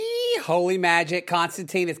Holy Magic.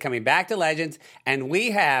 Constantine is coming back to Legends. And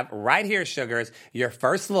we have right here, Sugars, your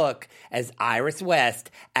first look as Iris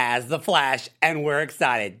West as the Flash. And we're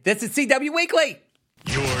excited. This is CW Weekly.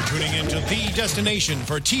 You're tuning into the destination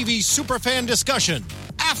for TV superfan discussion,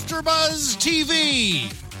 AfterBuzz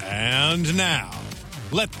TV. And now,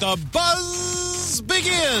 let the buzz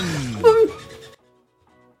begin.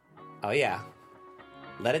 Oh, yeah.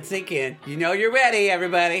 Let it sink in. You know you're ready,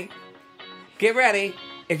 everybody. Get ready.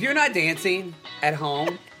 If you're not dancing at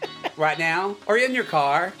home right now or in your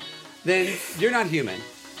car, then you're not human.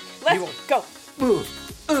 Let's go.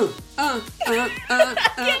 I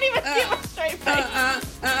can't even keep a straight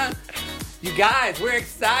face. You guys, we're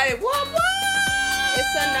excited. What?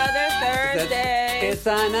 It's another Thursday. It's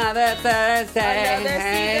another Thursday.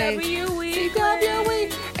 Another CW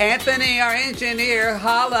week. Anthony, our engineer,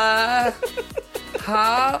 holla.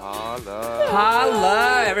 Holla,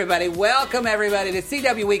 everybody. Welcome, everybody, to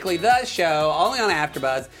CW Weekly, the show, only on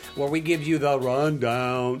AfterBuzz, where we give you the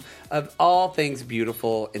rundown of all things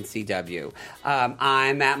beautiful in CW.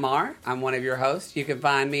 I'm Matt Marr. I'm one of your hosts. You can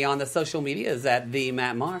find me on the social medias at the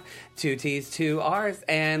Matt Marr, 2 T's, 2 R's,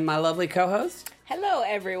 and my lovely co-host. Hello,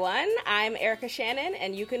 everyone. I'm Erica Shannon,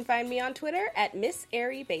 and you can find me on Twitter at Miss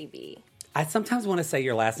Airy Baby. I sometimes want to say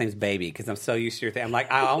your last name's Baby because I'm so used to your thing. I'm like,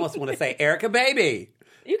 I almost want to say Erica Baby.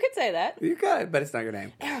 You could say that. You could, but it's not your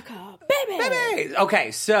name. Erica Baby. Baby.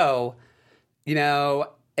 Okay, so, you know,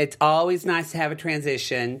 it's always nice to have a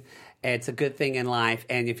transition. It's a good thing in life.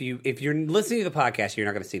 And if you're listening to the podcast, you're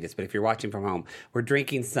not going to see this, but if you're watching from home, we're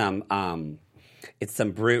drinking some it's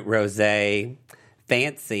some Brut Rosé,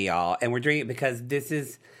 fancy, y'all. And we're drinking it because this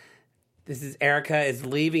is Erica is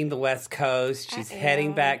leaving the West Coast. She's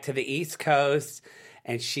heading back to the East Coast,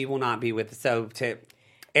 and she will not be with us. So to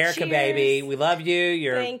Erica, Cheers. Baby, we love you.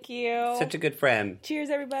 You're Thank you. such a good friend. Cheers,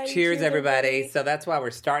 everybody. Cheers, everybody. So that's why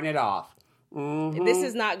we're starting it off. Mm-hmm. This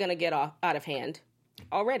is not going to get out of hand.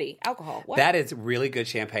 Already. Alcohol. What? That is really good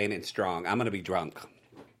champagne and strong. I'm going to be drunk.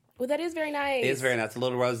 Well, that is very nice. It is very nice. A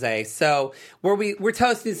little rosé. So we're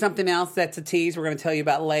toasting something else that's a tease we're going to tell you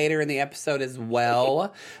about later in the episode as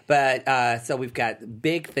well. But so we've got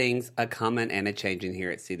big things a coming and a changing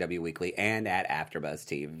here at CW Weekly and at AfterBuzz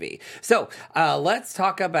TV. So let's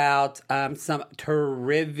talk about some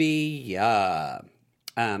trivia.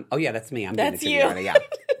 Oh yeah, that's me. I'm doing the trivia already. Yeah,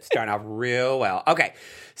 starting off real well. Okay,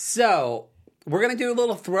 so we're going to do a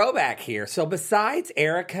little throwback here. So besides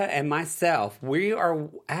Erica and myself, we are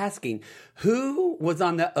asking who was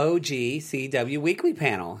on the OG CW Weekly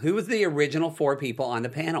panel? Who was the original 4 people on the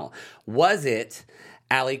panel? Was it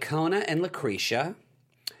Alicona and Lucretia?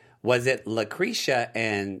 Was it Lucretia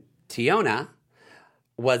and Tiona?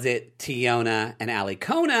 Was it Tiona and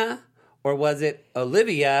Alicona? Or was it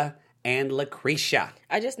Olivia and Lucretia?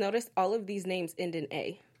 I just noticed all of these names end in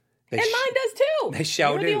A. And mine does too. They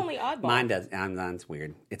show You're do. the only oddball. Mine does. Mine's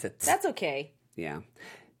weird. That's okay. Yeah.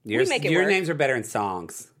 We make it your work. names are better in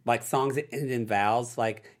songs. Like songs that end in vowels.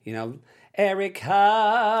 Like, you know,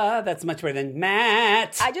 Erica. That's much better than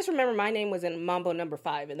Matt. I just remember my name was in Mambo number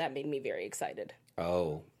 5, and that made me very excited.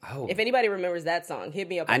 Oh. If anybody remembers that song, hit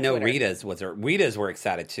me up on I know Twitter. Rita's were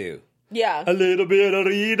excited too. Yeah. A little bit of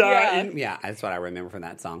Rita. Yeah. Yeah, that's what I remember from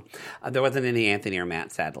that song. There wasn't any Anthony or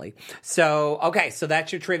Matt, sadly. So, okay, so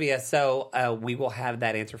that's your trivia. So we will have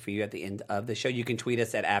that answer for you at the end of the show. You can tweet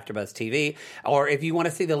us at AfterBuzz TV. Or if you want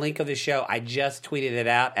to see the link of the show, I just tweeted it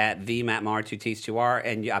out at the Matt Marr, 2 T's, 2 R.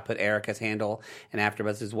 And I put Erica's handle and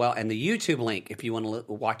AfterBuzz as well. And the YouTube link if you want to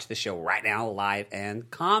watch the show right now live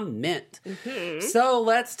and comment. Mm-hmm. So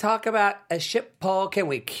let's talk about a ship poll. Can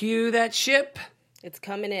we cue that ship? It's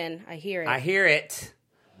coming in. I hear it. I hear it.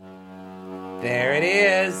 There it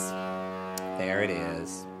is. There it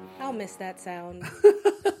is. I'll miss that sound.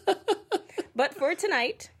 But for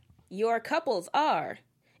tonight, your couples are...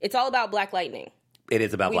 It's all about Black Lightning. It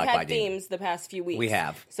is about Black Lightning. We've had themes the past few weeks. We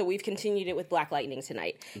have. So we've continued it with Black Lightning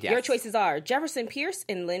tonight. Yes. Your choices are Jefferson Pierce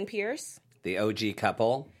and Lynn Pierce. The OG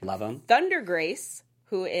couple. Love them. Thunder Grace,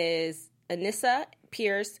 who is Anissa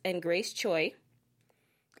Pierce and Grace Choi.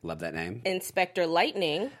 Love that name. Inspector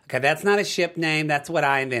Lightning. Okay, that's not a ship name. That's what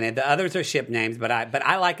I invented. The others are ship names, but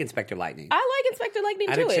I like Inspector Lightning. I like Inspector Lightning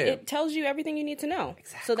I too. do too. It tells you everything you need to know.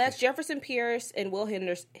 Exactly. So that's Jefferson Pierce and Will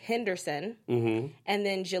Henderson. Mm-hmm. And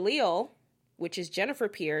then Jaleel, which is Jennifer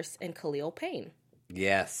Pierce and Khalil Payne.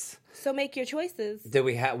 Yes. So make your choices. Do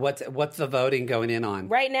we have what's the voting going in on?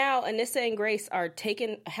 Right now, Anissa and Grace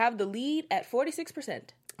have the lead at 46%.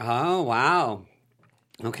 Oh, wow.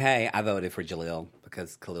 Okay, I voted for Jaleel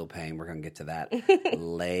because Khalil Payne. We're going to get to that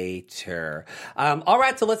later. All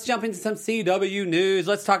right, so let's jump into some CW news.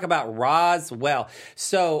 Let's talk about Roswell.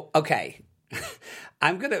 So, okay.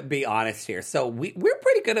 I'm going to be honest here. So we're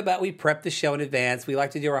pretty good about, we prep the show in advance. We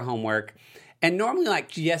like to do our homework. And normally,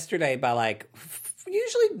 like yesterday, by like,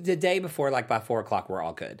 usually the day before, like by 4 o'clock, we're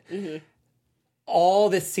all good. Mm-hmm. All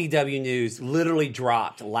this CW news literally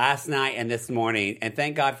dropped last night and this morning. And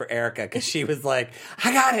thank God for Erica, because she was like,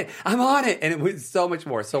 I got it. I'm on it. And it was so much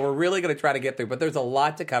more. So we're really going to try to get through. But there's a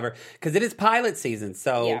lot to cover because it is pilot season.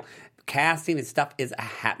 So casting and stuff is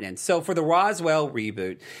happening. So for the Roswell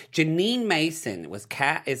reboot, Janine Mason is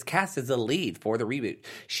cast as the lead for the reboot.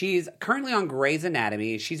 She's currently on Grey's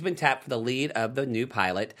Anatomy. She's been tapped for the lead of the new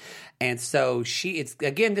pilot. And so this is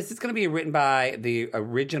going to be written by the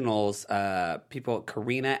originals people,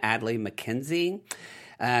 Karina Adley McKenzie.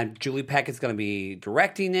 Julie Peck is going to be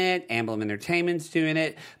directing it. Amblin Entertainment's doing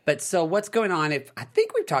it. But so what's going on? I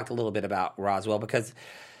think we've talked a little bit about Roswell because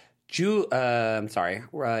Janine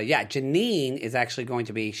is actually going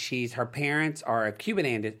to be. Her parents are a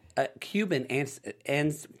Cuban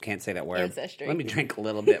can't say that word. Ancestry. Let me drink a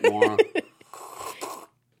little bit more.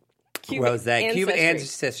 Cuban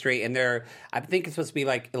ancestry, and I think it's supposed to be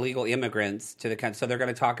like illegal immigrants to the country. So they're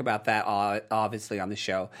going to talk about that obviously on the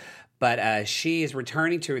show. But she is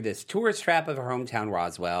returning to this tourist trap of her hometown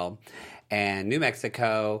Roswell and New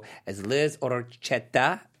Mexico as Liz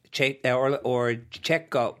Orchetta. Or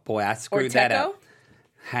Checo. Boy, I screwed that up.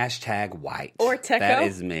 Hashtag white. Or Teco. That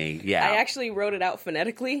is me. Yeah. I actually wrote it out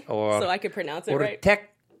phonetically so I could pronounce it right.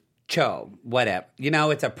 Teco. Whatever.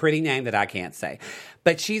 It's a pretty name that I can't say.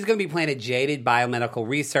 But she's going to be playing a jaded biomedical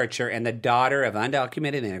researcher and the daughter of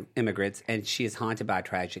undocumented immigrants, and she is haunted by a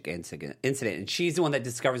tragic incident. And she's the one that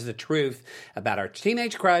discovers the truth about her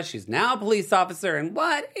teenage crush. She's now a police officer, and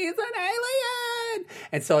what? He's an alien!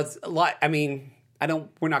 And so it's a lot.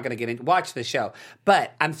 We're not going to get into watch the show,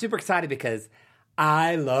 but I'm super excited because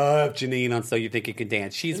I love Janine on So You Think You Can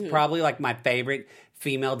Dance. She's probably like my favorite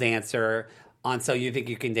female dancer on So You Think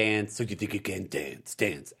You Can Dance, So You Think You Can Dance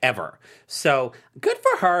ever. So good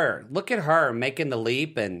for her. Look at her making the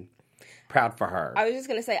leap and proud for her. I was just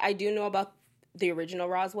going to say, I do know about the original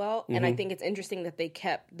Roswell, and I think it's interesting that they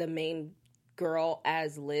kept the main girl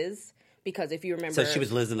as Liz. Because if you remember... So she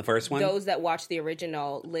was Liz in the first one? Those that watched the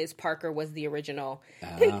original, Liz Parker was the original.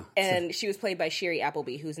 And she was played by Sherry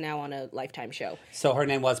Appleby, who's now on a Lifetime show. So her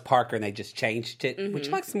name was Parker, and they just changed it. Would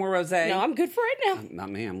you like some more rosé? No, I'm good for it now.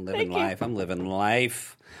 Not me. I'm living life. I'm living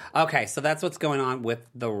life. Okay, so that's what's going on with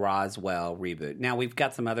the Roswell reboot. Now, we've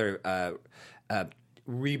got some other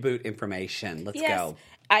reboot information. Let's go.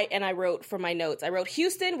 I wrote for my notes,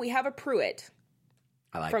 Houston, we have a Pruitt.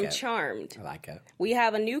 I like from it. Charmed. I like it. We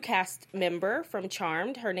have a new cast member from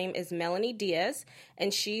Charmed. Her name is Melanie Diaz,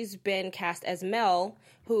 and she's been cast as Mel,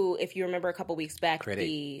 who, if you remember a couple weeks back,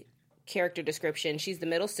 the character description, she's the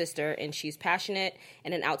middle sister, and she's passionate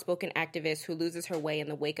and an outspoken activist who loses her way in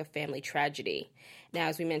the wake of family tragedy. Now,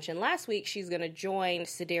 as we mentioned last week, she's going to join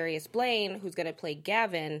Cedarius Blaine, who's going to play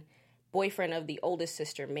Gavin, boyfriend of the oldest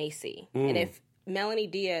sister, Macy. And if Melanie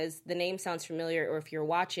Diaz, the name sounds familiar, or if you're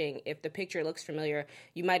watching, if the picture looks familiar,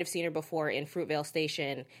 you might have seen her before in Fruitvale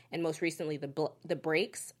Station, and most recently The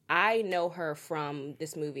Breaks. I know her from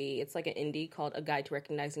this movie. It's like an indie called A Guide to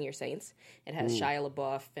Recognizing Your Saints. It has Shia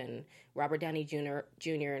LaBeouf and Robert Downey Jr.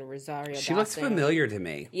 and Rosario Dawson. She looks familiar to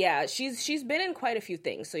me. Yeah, she's been in quite a few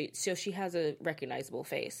things, so she has a recognizable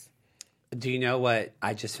face. Do you know what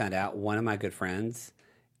I just found out? One of my good friends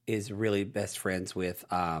is really best friends with...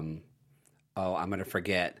 I'm going to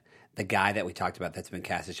forget the guy that we talked about that's been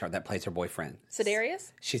cast as Charmed that plays her boyfriend.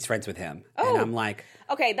 Cedarius? She's friends with him. Oh. And I'm like...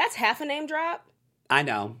 Okay, that's half a name drop. I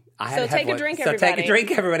know. Take a drink, everybody. So take a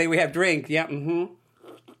drink, everybody. We have drink. Yeah,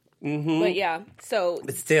 But yeah,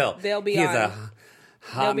 But still, they'll be he's on. a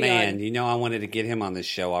hot man. You know I wanted to get him on this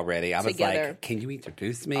show already. I was like, can you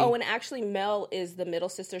introduce me? Oh, and actually Mel is the middle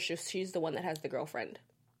sister. She's the one that has the girlfriend.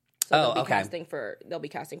 So they'll be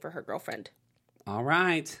casting for her girlfriend. All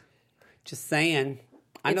right. Just saying.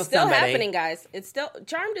 It's still happening, guys. It's still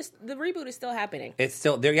Charmed. The reboot is still happening. It's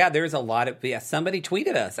still there. Yeah, there's a lot of. Yeah, somebody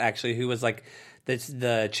tweeted us actually who was like,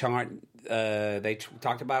 the Charm. They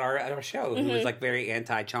talked about our show. Who was like very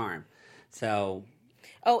anti-Charm. So.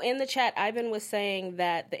 Oh, in the chat, Ivan was saying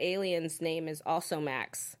that the alien's name is also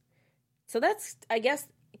Max. So that's, I guess,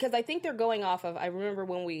 because I think they're going off of. I remember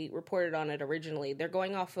when we reported on it originally. They're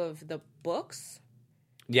going off of the books.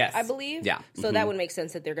 Yes. I believe. Yeah. So that would make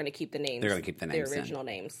sense that they're going to keep the names. They're going to keep the names. The original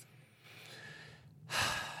names.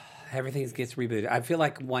 Everything gets rebooted. I feel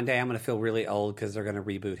like one day I'm going to feel really old because they're going to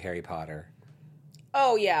reboot Harry Potter.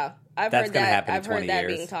 Oh, yeah. I've heard that. I've heard that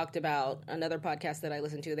being talked about. Another podcast that I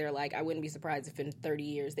listened to, they're like, I wouldn't be surprised if in 30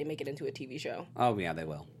 years they make it into a TV show. Oh, yeah, they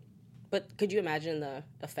will. But could you imagine the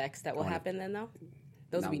effects that will happen then, though?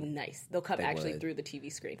 Those would be nice. They'll come through the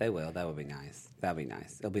TV screen. They will. That would be nice. That would be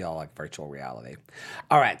nice. It'll be all like virtual reality.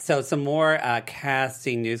 All right. So some more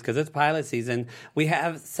casting news because it's pilot season. We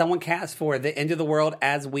have someone cast for The End of the World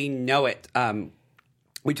as We Know It.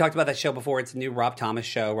 We talked about that show before. It's a new Rob Thomas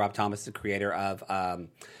show. Rob Thomas, the creator of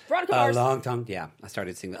Veronica Mars. I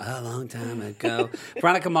started singing a long time ago.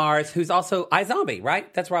 Veronica Mars, who's also iZombie,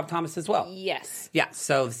 right? That's Rob Thomas as well. Yes. Yeah.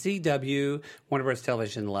 So the CW, Warner Bros.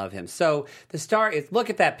 Television, love him. So the star is,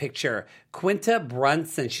 look at that picture. Quinta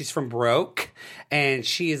Brunson. She's from Broke, and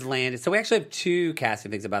she has landed. So we actually have two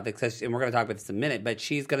casting things about this, and we're going to talk about this in a minute. But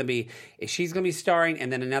she's going to be starring,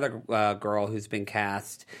 and then another girl who's been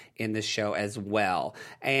cast in this show as well.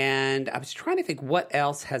 And I was trying to think, what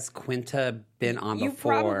else has Quinta been on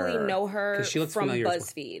before? You probably know her she looks from familiar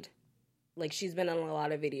BuzzFeed. Like, she's been on a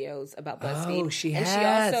lot of videos about BuzzFeed. Oh, she has.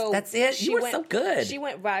 She also, that's it. You were so good. She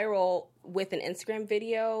went viral with an Instagram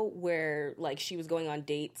video where, like, she was going on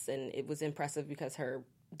dates, and it was impressive because her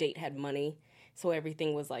date had money. So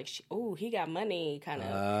everything was like, he got money kind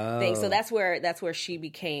of thing. So that's where she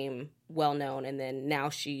became well known, and then now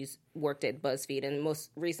she's worked at BuzzFeed, and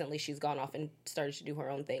most recently she's gone off and started to do her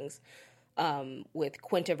own things with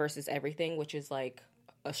Quinta versus Everything, which is like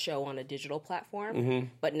a show on a digital platform. Mm-hmm.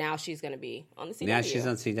 But now she's going to be on the CW. Yeah, she's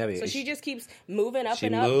on CW. So she just keeps moving up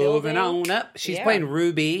and up. Moving on up. She's playing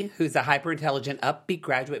Ruby, who's a hyper-intelligent, upbeat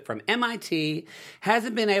graduate from MIT,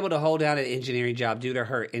 hasn't been able to hold down an engineering job due to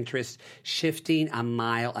her interest shifting a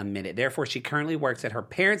mile a minute. Therefore, she currently works at her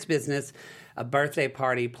parents' business, a birthday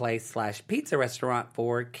party place / pizza restaurant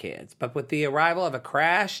for kids. But with the arrival of a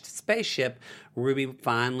crashed spaceship, Ruby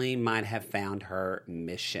finally might have found her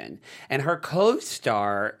mission. And her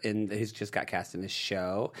co-star, who's just got cast in this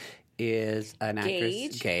show, is an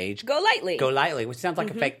actress, Gage. Golightly. Golightly, which sounds like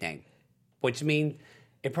a fake name. Which means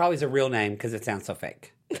it probably is a real name because it sounds so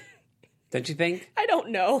fake. Don't you think? I don't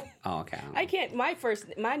know. Oh, okay. I can't.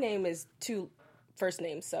 My name is two first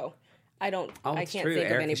names, so I can't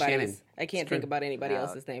think of anybody's. I can't think about anybody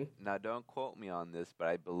else's name. Now, don't quote me on this, but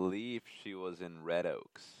I believe she was in Red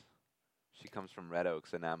Oaks. She comes from Red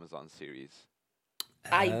Oaks, an Amazon series.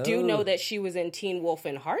 I do know that she was in Teen Wolf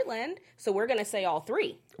and Heartland, so we're going to say all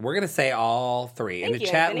three. We're going to say all three. In the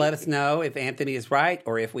chat, Anthony. Let us know if Anthony is right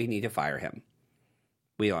or if we need to fire him.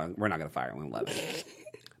 We're not going to fire him. We love it.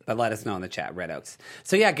 But let us know in the chat, Red Oaks.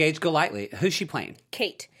 So yeah, Gage Golightly. Who's she playing?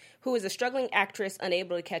 Kate, who is a struggling actress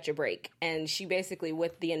unable to catch a break. And she basically,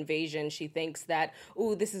 with the invasion, she thinks that,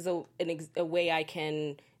 this is a way I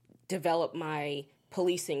can develop my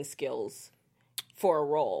policing skills for a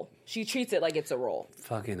role. She treats it like it's a role.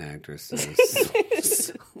 Fucking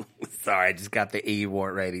actresses. Sorry, I just got the E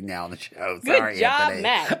wart rating now on the show. Sorry, Good job, Anthony.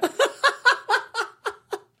 Matt.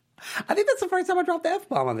 I think that's the first time I dropped the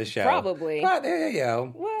F-bomb on the show. Probably. But there you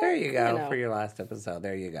go. Well, there you go for your last episode.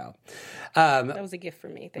 There you go. That was a gift for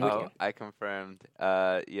me. Thank you. I confirmed.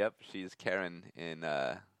 Yep, she's Karen in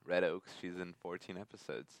Red Oaks. She's in 14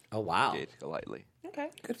 episodes. Oh, wow. Gage Golightly. Okay.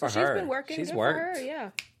 Good for her. She's been working. She's Good worked. for her,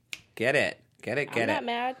 yeah. Get it. I'm not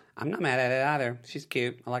mad. I'm not mad at it either. She's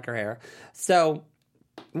cute. I like her hair. So,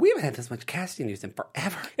 we haven't had this much casting news in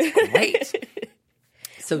forever. It's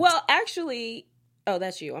great. Well, actually... Oh,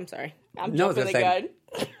 that's you. I'm sorry. I'm jumping the gun.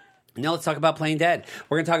 No, let's talk about Playing Dead.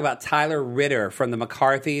 We're going to talk about Tyler Ritter from the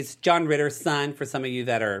McCarthys. John Ritter's son, for some of you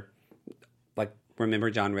that are,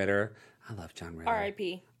 remember John Ritter. I love John Ritter.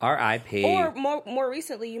 R.I.P. R.I.P. Or more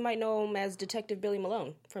recently, you might know him as Detective Billy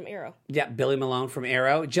Malone from Arrow. Yeah, Billy Malone from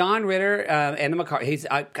Arrow. John Ritter and the McCarthys.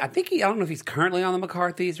 I don't know if he's currently on the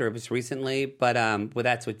McCarthys or it was recently, but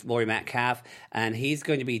that's with Laurie Metcalf. And he's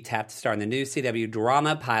going to be tapped to star in the new CW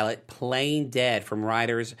drama pilot, Playing Dead, from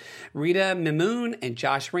writers Rita Mimoun and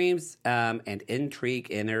Josh Reams and Intrigue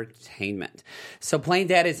Entertainment. So Playing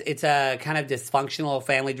Dead it's a kind of dysfunctional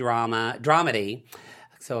family dramedy.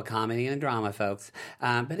 So a comedy and a drama, folks.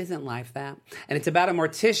 But isn't life that? And it's about a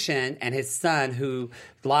mortician and his son whose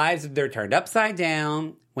lives, they're turned upside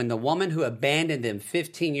down when the woman who abandoned them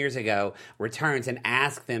 15 years ago returns and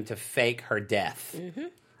asks them to fake her death. Mm-hmm.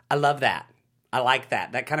 I love that. I like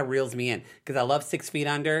that. That kind of reels me in because I love 6 Feet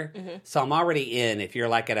Under. Mm-hmm. So I'm already in. If you're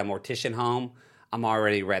at a mortician home, I'm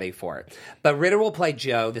already ready for it. But Ritter will play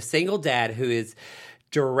Joe, the single dad who is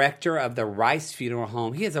director of the Rice Funeral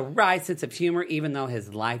Home. He has a wry sense of humor, even though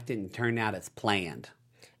his life didn't turn out as planned.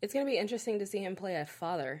 It's going to be interesting to see him play a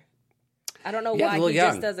father. I don't know why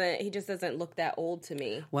he just doesn't look that old to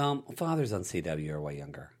me. Well, fathers on CW are way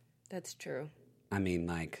younger. That's true. I mean,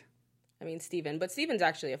 Steven. But Steven's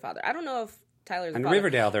actually a father. I don't know if Tyler's a and father.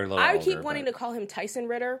 Riverdale, they're a little older. I keep wanting to call him Tyson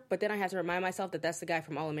Ritter, but then I have to remind myself that that's the guy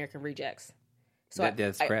from All American Rejects. So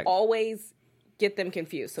that's correct. I always get them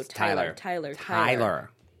confused. So Tyler.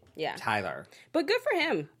 Yeah. Tyler. But good for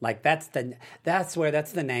him. Like that's the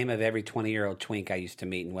name of every 20-year-old twink I used to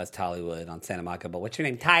meet in West Hollywood on Santa Monica. But what's your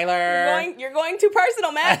name? Tyler. You're going too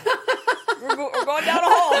personal, Matt. we're going down a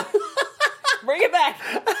hole. Bring it back.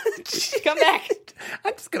 Come back.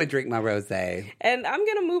 I'm just gonna drink my rosé. And I'm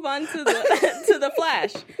gonna move on to the to the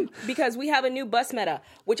Flash because we have a new bus meta,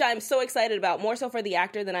 which I'm so excited about, more so for the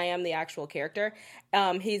actor than I am the actual character.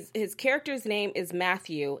 His character's name is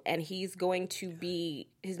Matthew, and he's going to be,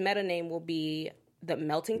 his meta name will be the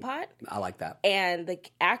Melting Pot. I like that. And the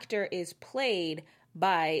actor is played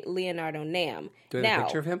by Leonardo Nam. Do you have a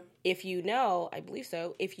picture of him? If you know, I believe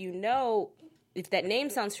so. If that name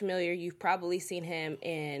sounds familiar, you've probably seen him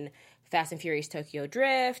in Fast and Furious Tokyo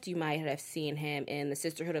Drift. You might have seen him in the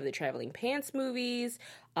Sisterhood of the Traveling Pants movies.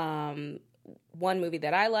 One movie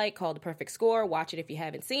that I like called The Perfect Score. Watch it if you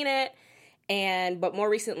haven't seen it. But more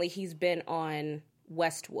recently, he's been on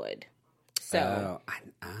Westwood. So,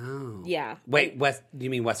 yeah. Wait, you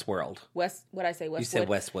mean Westworld? What'd I say? Westwood? You said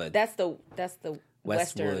Westwood. That's the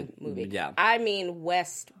Western movie. Yeah. I mean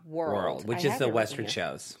Westworld. Which is the Western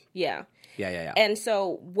shows. Yeah. Yeah. And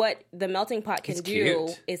so what the Melting Pot can do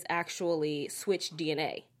cute. is actually switch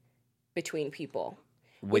DNA between people,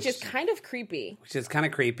 which is kind of creepy. Which is kind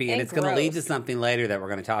of creepy, and it's gross. going to lead to something later that we're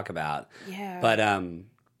going to talk about. Yeah. But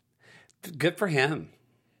good for him.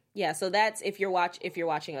 Yeah, so that's if you're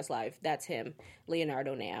watching us live, that's him,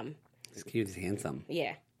 Leonardo Nam. He's cute, he's handsome.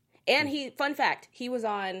 Yeah. And fun fact, he was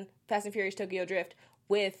on Fast and Furious Tokyo Drift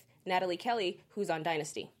with Natalie Kelly, who's on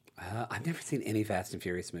Dynasty. I've never seen any Fast and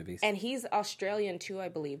Furious movies. And he's Australian too, I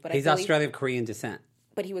believe. But he's Australian of Korean descent.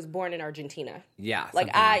 But he was born in Argentina. Yeah.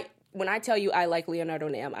 When I tell you I like Leonardo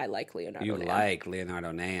Nam, I like Leonardo Nam. You like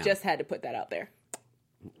Leonardo Nam. Just had to put that out there.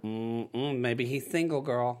 Maybe he's single,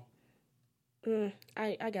 girl.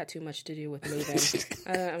 I got too much to do with moving.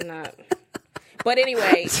 I'm not. But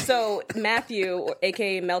anyway, so Matthew,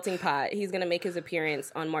 a.k.a. Melting Pot, he's going to make his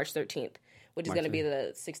appearance on March 13th, which is going to be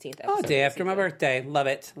the 16th episode. Oh, day after my birthday. Love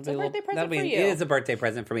it. It's a birthday present for you. It is a birthday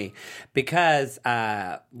present for me. Because,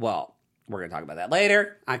 we're going to talk about that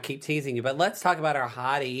later. I keep teasing you, but let's talk about our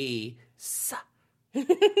hottie.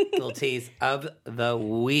 Little tease of the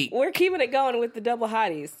week. We're keeping it going with the double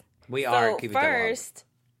hotties. We are keeping it going. First,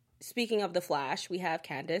 speaking of the Flash, we have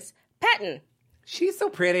Candace Patton. She's so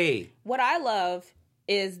pretty. What I love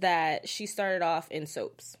is that she started off in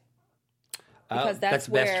soaps. Because that's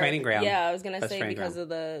where, best training ground. Yeah, I was going to say because of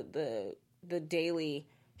the daily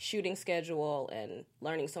shooting schedule and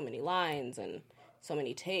learning so many lines and so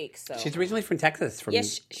many takes. So she's originally from Texas, from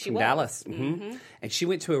Dallas. Mm-hmm. And she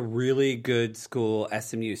went to a really good school,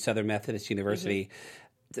 SMU, Southern Methodist University. Mm-hmm.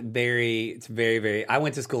 It's very, very. I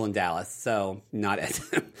went to school in Dallas, so not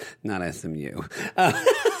SMU.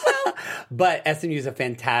 But SMU is a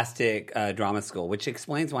fantastic drama school, which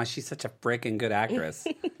explains why she's such a freaking good actress.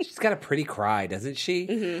 She's got a pretty cry, doesn't she?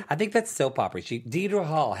 Mm-hmm. I think that's soap opera. Deidre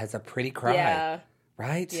Hall has a pretty cry. Yeah.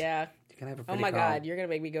 Right? Yeah. You can have a pretty Oh my cry. God, you're going to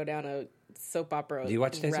make me go down a soap opera Do you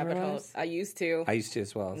watch Days of rabbit Our hole. Lives? I used to. I used to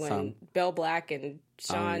as well. When Belle Black and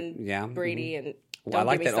Sean Brady and I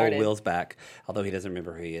like that old Will's back, although he doesn't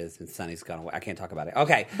remember who he is, and Sonny's gone away. I can't talk about it.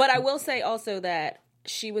 Okay. But I will say also that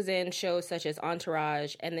she was in shows such as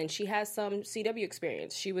Entourage, and then she has some CW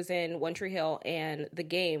experience. She was in One Tree Hill and The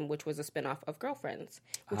Game, which was a spinoff of Girlfriends,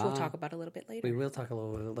 which we'll talk about a little bit later. We will talk a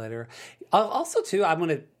little bit later. Also, too, I'm going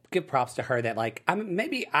to give props to her that,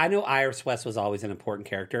 I know Iris West was always an important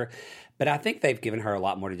character, but I think they've given her a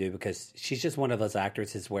lot more to do because she's just one of those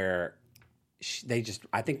actresses where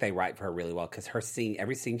I think they write for her really well because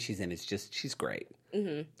every scene she's in is she's great.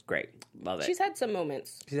 Mm-hmm. It's great. Love it. She's had some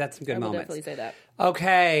moments. She's had some good moments. I will definitely say that.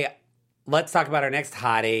 Okay, let's talk about our next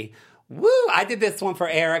hottie. Woo! I did this one for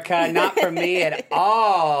Erica, not for me at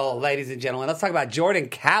all, ladies and gentlemen. Let's talk about Jordan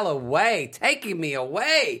Calloway. Taking me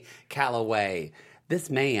away, Calloway. This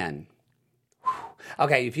man. Whew.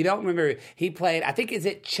 Okay, if you don't remember, he played, I think, is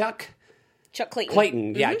it Chuck Clayton.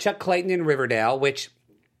 Clayton, yeah, Chuck Clayton in Riverdale, which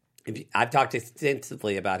I've talked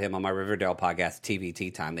extensively about him on my Riverdale podcast, TV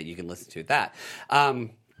Tea Time, that you can listen to that. So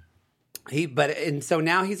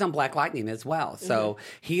now he's on Black Lightning as well. So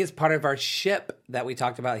he is part of our ship that we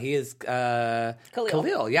talked about. He is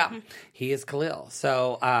Khalil. Yeah, he is Khalil.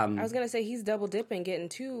 So I was gonna say he's double dipping, getting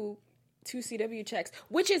two CW checks,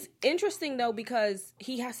 which is interesting though because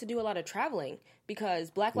he has to do a lot of traveling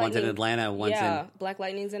because Black Lightning. One's in Atlanta. Black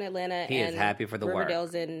Lightning's in Atlanta. He is happy for the work.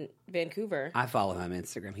 Riverdale's in Vancouver. I follow him on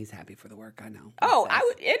Instagram. He's happy for the work. I know.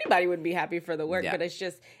 Anybody would be happy for the work, Yeah. but it's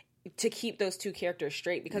just to keep those two characters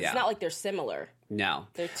straight because it's not like they're similar. No,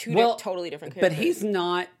 they're totally different characters. But he's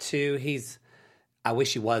not too. I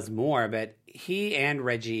wish he was more, but he and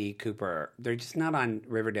Reggie Cooper, they're just not on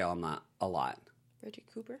Riverdale a lot. Reggie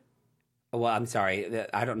Cooper? Well, I'm sorry.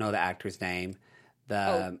 I don't know the actor's name.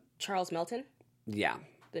 Charles Melton? Yeah.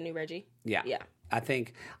 The new Reggie? Yeah. Yeah. I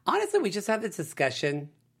think, honestly, we just had this discussion.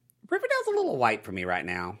 Riverdale's a little white for me right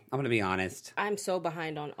now. I'm going to be honest. I'm so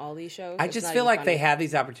behind on all these shows. I just feel like they have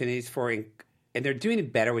these opportunities and they're doing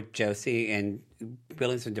it better with Josie and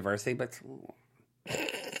building some diversity, but...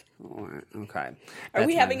 Okay. Are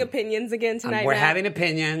we having opinions again tonight? We're having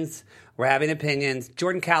opinions.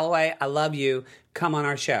 Jordan Calloway, I love you. Come on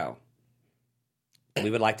our show. We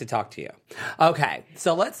would like to talk to you. Okay,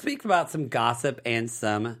 so let's speak about some gossip and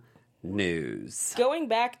some news. Going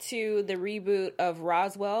back to the reboot of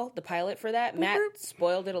Roswell, the pilot for that, Matt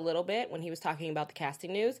spoiled it a little bit when he was talking about the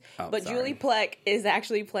casting news. But sorry. Julie Plec is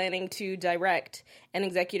actually planning to direct and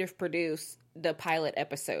executive produce the pilot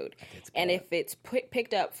episode. And if it's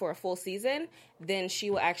picked up for a full season, then she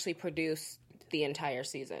will actually produce the entire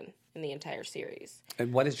season and the entire series.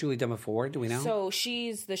 And what has Julie done before? Do we know? So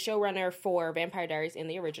she's the showrunner for Vampire Diaries in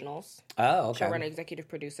the originals. Oh, okay. Showrunner, executive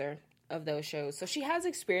producer of those shows. So she has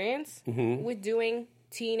experience with doing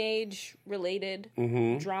teenage-related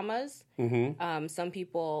dramas. Some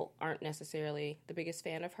people aren't necessarily the biggest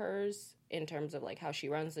fan of hers in terms of like how she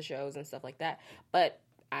runs the shows and stuff like that. But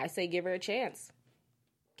I say give her a chance.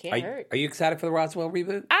 Can't hurt. Are you excited for the Roswell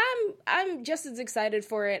reboot? I'm just as excited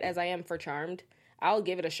for it as I am for Charmed. I'll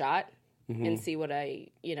give it a shot and see what I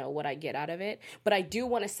get out of it. But I do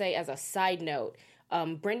want to say as a side note,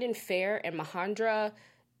 Brendan Fair and Mahendra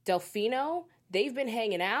Delfino, they've been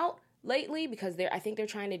hanging out lately because I think they're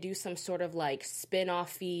trying to do some sort of like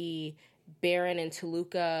spin-off-y Baron and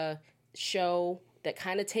Toluca show that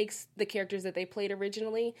kind of takes the characters that they played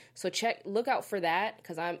originally. So look out for that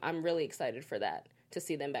because I'm really excited for that to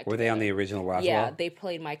see them back. Were they on the original Roswell? Yeah, they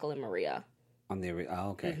played Michael and Maria.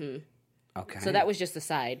 Okay. Okay. So that was just a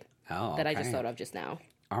side that I just thought of just now.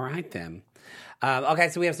 All right, then. Okay,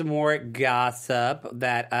 so we have some more gossip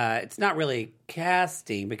that it's not really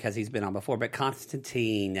casting because he's been on before, but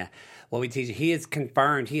Constantine, what we teach you, he is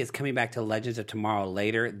confirmed he is coming back to Legends of Tomorrow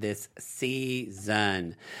later this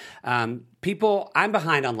season. I'm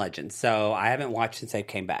behind on Legends, so I haven't watched since they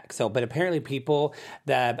came back. But apparently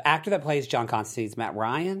the actor that plays John Constantine is Matt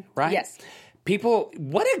Ryan, right? Yes.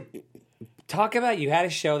 Talk about you had a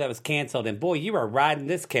show that was canceled, and boy, you were riding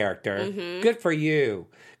this character. Good for you.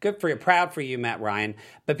 Proud for you, Matt Ryan.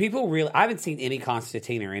 But I haven't seen any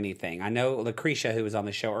Constantine or anything. I know Lucretia, who was on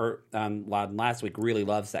the show last week, really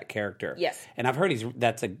loves that character. Yes. And I've heard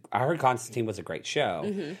I heard Constantine was a great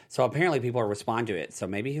show. So apparently people respond to it. So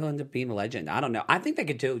maybe he'll end up being a legend. I don't know. I think they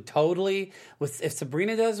could do totally, if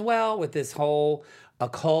Sabrina does well with this whole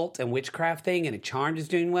occult and witchcraft thing, and Charmed is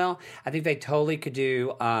doing well, I think they totally could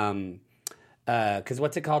do... because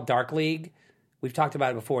what's it called? Dark League? We've talked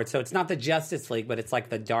about it before. So it's not the Justice League, but it's like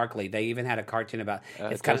the Dark League. They even had a cartoon about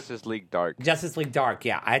it's Justice League Dark. Justice League Dark,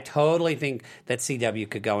 yeah. I totally think that CW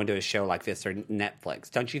could go into a show like this or Netflix.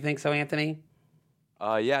 Don't you think so, Anthony?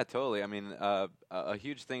 Yeah, totally. I mean, a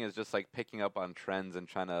huge thing is just like picking up on trends and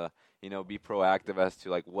trying to, be proactive as to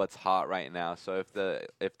like what's hot right now. So if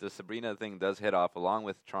the Sabrina thing does hit off along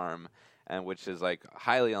with Charm, and which is like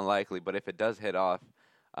highly unlikely, but if it does hit off,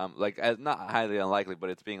 as not highly unlikely, but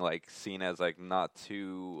it's being like seen as like not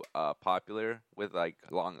too popular with like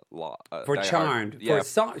for Charmed. Yeah.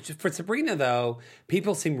 For Sabrina though,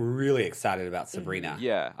 people seem really excited about Sabrina.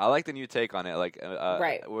 Yeah, I like the new take on it. Like,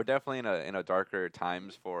 right. We're definitely in a darker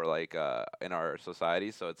times for like in our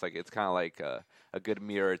society, so it's like it's kind of like a good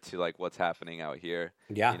mirror to like what's happening out here.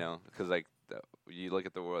 Yeah, because like you look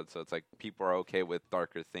at the world, so it's like people are okay with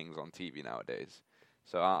darker things on TV nowadays.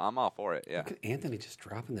 So I'm all for it, yeah. Look at Anthony just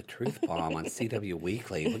dropping the truth bomb on CW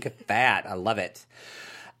Weekly. Look at that. I love it.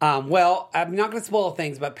 Well, I'm not going to spoil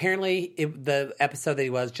things, but apparently the episode that he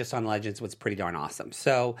was just on Legends was pretty darn awesome.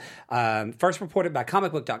 So first reported by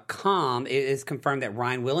comicbook.com, it is confirmed that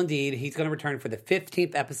Ryan will indeed, he's going to return for the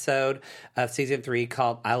 15th episode of Season 3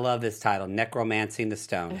 called, I love this title, Necromancing the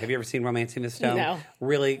Stone. Have you ever seen Romancing the Stone? No.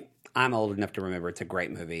 Really? I'm old enough to remember. It's a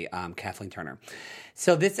great movie. Kathleen Turner.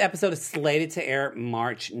 So this episode is slated to air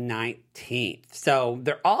March 19th.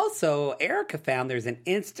 So Erica found there's an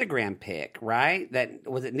Instagram pic, right?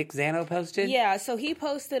 Was it Nick Zano posted? Yeah, so he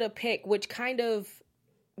posted a pic which kind of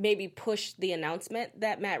maybe pushed the announcement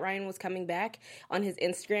that Matt Ryan was coming back on his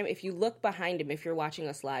Instagram. If you look behind him, if you're watching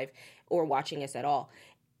us live or watching us at all,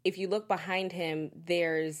 if you look behind him,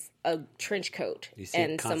 there's a trench coat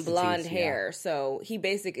and some blonde hair. Yeah. So he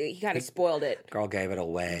kind of spoiled it. Girl gave it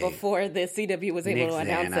away. Before the CW was able to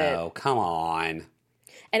announce it. Come on.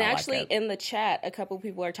 And actually, in the chat, a couple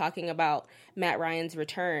people are talking about Matt Ryan's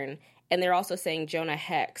return. And they're also saying Jonah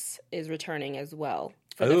Hex is returning as well.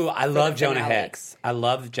 Ooh, I love Jonah Hex. I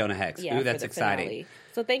love Jonah Hex. Yeah, ooh, that's exciting. Finale.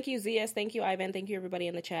 So thank you, Zias. Thank you, Ivan. Thank you, everybody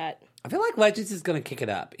in the chat. I feel like Legends is going to kick it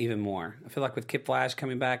up even more. I feel like with Kid Flash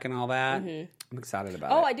coming back and all that, I'm excited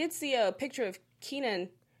about it. Oh, I did see a picture of Kenan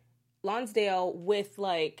Lonsdale with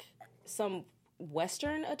like some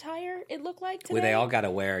Western attire, it looked like today. Well, they all got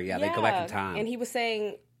to wear, they go back in time. And he was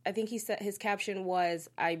saying, I think he said his caption was,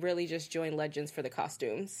 I really just joined Legends for the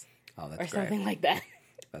costumes. Oh, that's or great. something like that.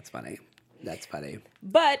 That's funny. That's funny.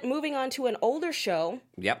 But moving on to an older show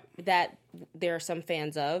that there are some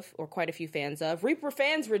fans of, or quite a few fans of. Reaper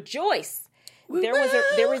fans rejoice! There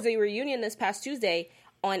was a reunion this past Tuesday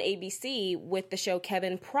on ABC with the show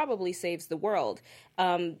Kevin Probably Saves the World.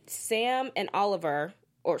 Sam Oliver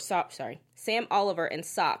and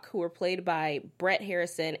Sock, who were played by Brett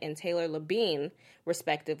Harrison and Taylor Labine,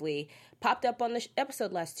 respectively, popped up on the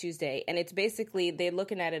episode last Tuesday. And it's basically, they're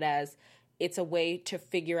looking at it as it's a way to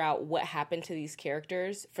figure out what happened to these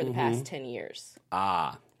characters for the past 10 years.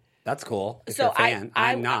 Ah, that's cool. If you're a fan.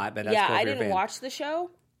 I'm not, but that's cool. I didn't watch the show.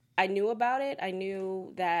 I knew about it. I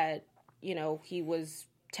knew that, he was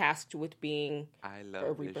tasked with being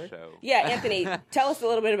a Reaper. This show. Yeah, Anthony, tell us a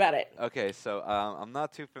little bit about it. Okay, so I'm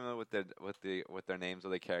not too familiar with their names of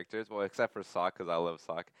the characters, well, except for Sock, because I love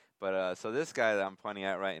Sock. But so this guy that I'm pointing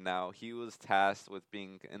at right now, he was tasked with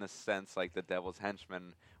being, in a sense, like the devil's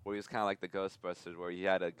henchman, where he was kind of like the Ghostbusters, where he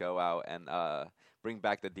had to go out and bring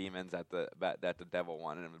back the demons that the devil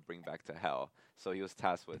wanted him to bring back to hell. So he was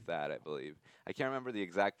tasked with that, I believe. I can't remember the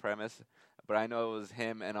exact premise, but I know it was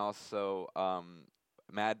him and also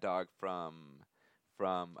Mad Dog from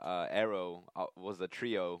Arrow was a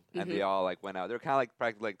trio, and they all like went out. They're kind of like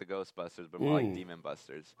practically like the Ghostbusters, but more like Demon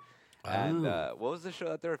Busters. And what was the show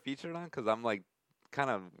that they were featured on? Because I'm like kind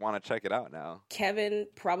of want to check it out now. Kevin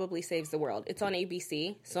Probably Saves the World. It's on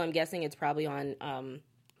ABC, so I'm guessing it's probably on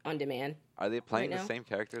demand. Are they playing the same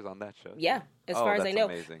characters on that show? Yeah, as far as I know.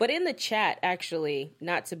 Amazing. But in the chat, actually,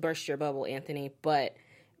 not to burst your bubble, Anthony, but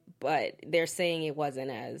they're saying it wasn't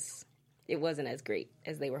as great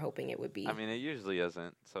as they were hoping it would be. I mean, it usually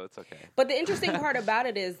isn't, so it's okay. But the interesting part about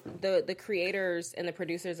it is the creators and the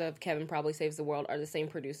producers of Kevin Probably Saves the World are the same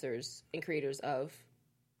producers and creators of,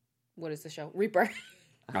 what is the show? Reaper.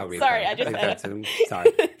 Oh, Reaper. Sorry, I just said it. Sorry.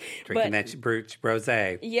 Drinking that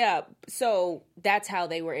rosé. Yeah, so that's how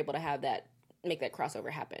they were able to make that crossover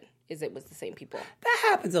happen, is it was the same people. That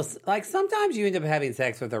happens. Like, sometimes you end up having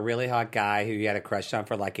sex with a really hot guy who you had a crush on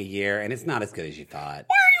for like a year, and it's not as good as you thought. Where are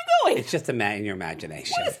you going? It's just in your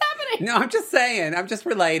imagination. What is happening? No, I'm just saying. I'm just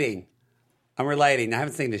relating. I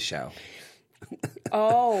haven't seen this show.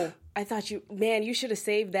 Oh, I thought you should have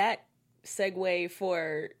saved that segue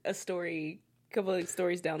for a couple of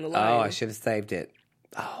stories down the line. Oh, I should have saved it.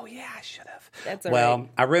 Oh, yeah, I should have. That's all right.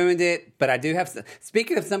 I ruined it, but I do have...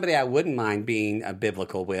 Speaking of somebody I wouldn't mind being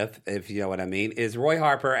biblical with, if you know what I mean, is Roy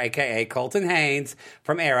Harper, a.k.a. Colton Haynes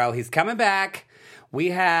from Arrow. He's coming back.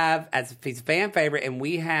 We have, he's a fan favorite, and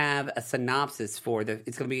we have a synopsis for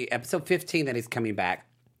it's going to be episode 15 that he's coming back.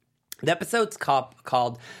 The episode's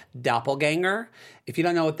called Doppelganger. If you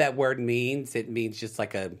don't know what that word means, it means just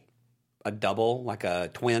like a double, like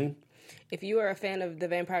a twin. If you are a fan of The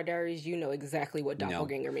Vampire Diaries, you know exactly what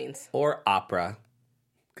doppelganger means. Or opera.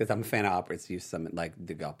 Because I'm a fan of operas. Use some, like,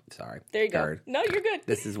 sorry. There you go. No, you're good.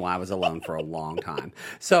 This is why I was alone for a long time.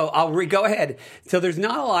 So I'll go ahead. So there's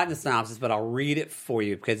not a lot in the synopsis, but I'll read it for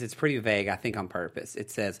you because it's pretty vague, I think on purpose. It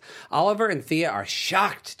says, Oliver and Thea are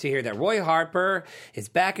shocked to hear that Roy Harper is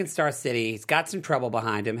back in Star City. He's got some trouble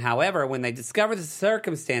behind him. However, when they discover the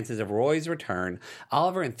circumstances of Roy's return,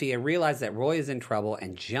 Oliver and Thea realize that Roy is in trouble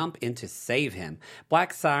and jump in to save him.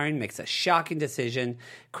 Black Siren makes a shocking decision.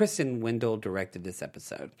 Kristen Wendell directed this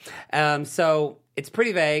episode. So it's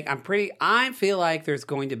pretty vague. I feel like there's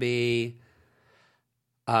going to be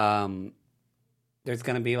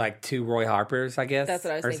like two Roy Harpers, I guess. That's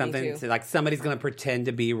what I was thinking something. too. So, like, somebody's going to pretend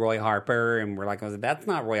to be Roy Harper, and we're like, that's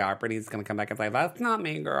not Roy Harper, and he's going to come back and say, that's not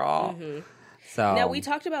me, girl. Mm-hmm. So now, we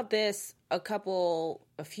talked about this a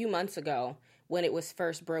few months ago when it was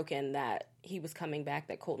first broken that he was coming back,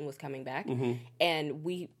 that Colton was coming back, and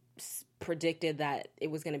we predicted that it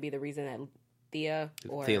was going to be the reason that Thea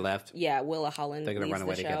left. Yeah, Willa Holland. They're going to run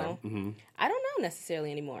away show. together. Mm-hmm. I don't know necessarily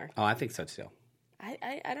anymore. Oh, I think so too.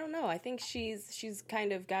 I don't know. I think she's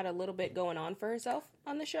kind of got a little bit going on for herself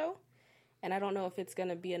on the show, and I don't know if it's going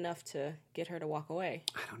to be enough to get her to walk away.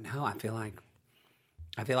 I don't know. I feel like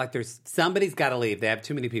there's somebody's got to leave. They have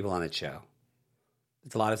too many people on the show.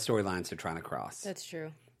 It's a lot of storylines they're trying to cross. That's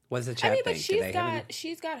true. What's the chat thing? But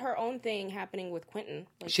she's got her own thing happening with Quentin.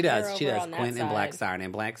 Like, she does. She does. Quentin and Black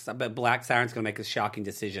Siren. But Black Siren's going to make a shocking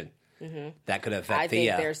decision. that could affect I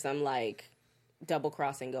Thea. think there's some like double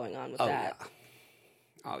crossing going on with that. Yeah.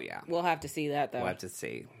 Oh yeah. We'll have to see that though. We'll have to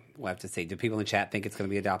see. Do people in the chat think it's going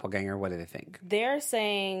to be a doppelganger? What do they think? They're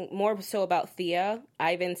saying more so about Thea.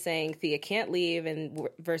 Ivan saying Thea can't leave, and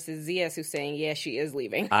versus Zias who's saying, yeah, she is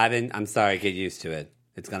leaving. Ivan, I'm sorry, get used to it.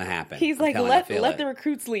 It's going to happen. He's like, let the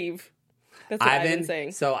recruits leave. That's what Ivan's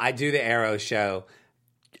saying. So I do the Arrow show.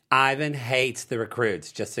 Ivan hates the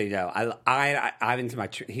recruits, just so you know. Ivan's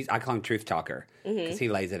I call him Truth Talker because he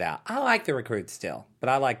lays it out. I like the recruits still, but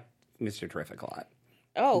I like Mr. Terrific a lot.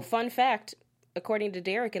 Oh, fun fact. According to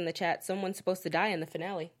Derek in the chat, someone's supposed to die in the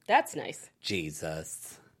finale. That's nice.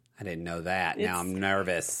 Jesus. I didn't know that. Now I'm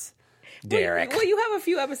nervous. Derek. Well, you have a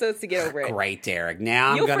few episodes to get over it. Great, Derek.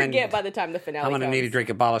 Now You'll forget by the time the finale I'm going to need to drink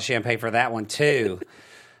a bottle of champagne for that one, too.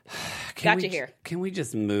 Got you here. Can we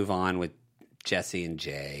just move on with Jesse and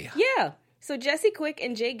Jay? Yeah. So Jesse Quick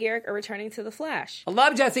and Jay Garrick are returning to The Flash. I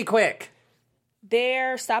love Jesse Quick.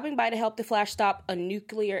 They're stopping by to help the Flash stop a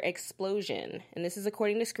nuclear explosion. And this is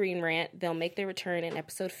according to Screen Rant. They'll make their return in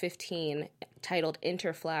episode 15, titled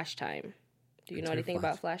Enter Flash Time. Do you know anything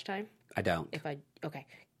about Flash Time? I don't. Okay,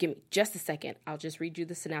 give me just a second. I'll just read you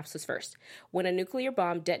the synopsis first. When a nuclear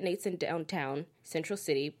bomb detonates in downtown Central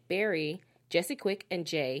City, Barry, Jesse Quick, and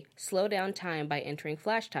Jay slow down time by entering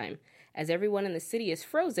Flash Time. As everyone in the city is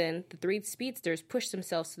frozen, the three speedsters push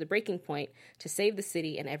themselves to the breaking point to save the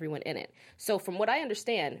city and everyone in it. So from what I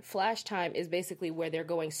understand, Flash Time is basically where they're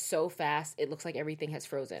going so fast, it looks like everything has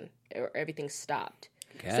frozen or everything's stopped.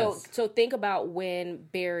 So think about when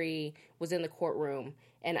Barry was in the courtroom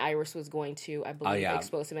and Iris was going to, I believe,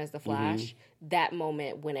 expose him as the Flash. Mm-hmm. That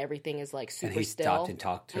moment when everything is like super and he still. Stopped and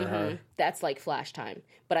talked to her. That's like Flash Time.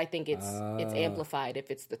 But I think it's amplified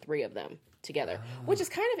if it's the three of them together, which is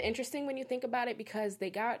kind of interesting when you think about it because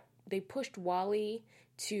they pushed Wally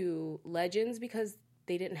to Legends because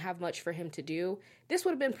they didn't have much for him to do. This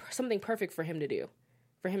would have been something perfect for him to do,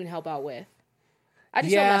 for him to help out with. I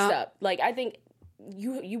just feel messed up. Like I think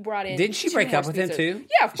you brought in. Didn't she break up with him too?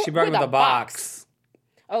 Yeah, of course. She broke up with a box.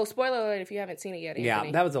 Oh, spoiler alert if you haven't seen it yet, Anthony.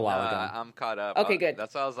 Yeah, that was a while ago. I'm caught up. Okay, good.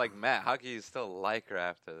 That's why I was like, Matt, how can you still like her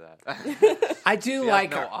after that? I do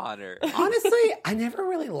like no her. honor. Honestly, I never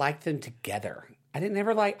really liked them together.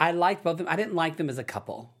 I liked both of them. I didn't like them as a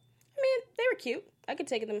couple. I mean, they were cute. I could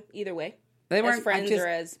take them either way. They weren't as friends or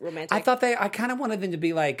as romantic. I kind of wanted them to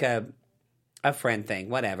be like a friend thing,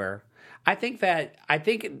 whatever. I think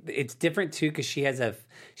it's different too because she's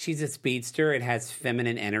a speedster. It has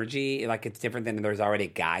feminine energy. Like it's different than there's already a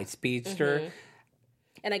guy speedster. Mm-hmm.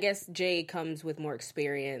 And I guess Jay comes with more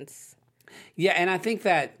experience. Yeah, and I think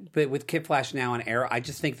that, but with Kid Flash now on Arrow, I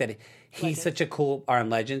just think that he's such a cool,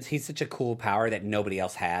 on Legends, he's such a cool power that nobody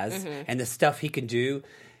else has. Mm-hmm. And the stuff he can do,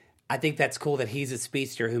 I think that's cool that he's a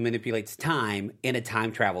speedster who manipulates time in a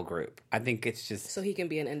time travel group. I think it's just... So he can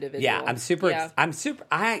be an individual. Yeah,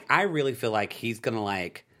 I really feel like he's going to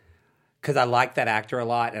like... Because I like that actor a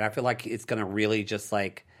lot, and I feel like it's going to really just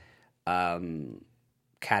like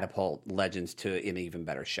catapult Legends to an even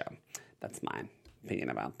better show. That's my opinion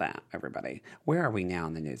about that, everybody. Where are we now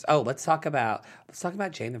in the news? Oh, let's talk about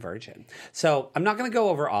Jane the Virgin. So I'm not going to go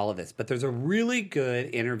over all of this, but there's a really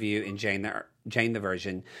good interview in Jane the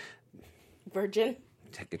Virgin. Virgin?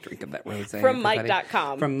 Take a drink of that rosé. From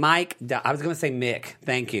Mike.com. From Mike. I was going to say Mick.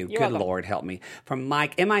 Thank you. You're Good welcome. Lord, help me. From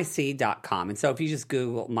Mike, MIC.com. And so if you just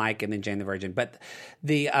Google Mike and then Jane the Virgin. But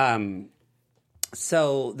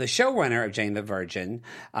so the showrunner of Jane the Virgin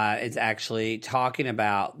is actually talking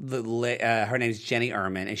about her name is Jenny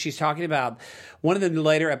Erman, and she's talking about one of the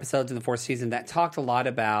later episodes in the fourth season that talked a lot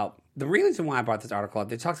about the reason why I brought this article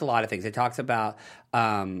up. It talks a lot of things. It talks about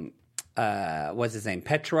what's his name,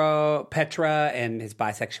 Petra and his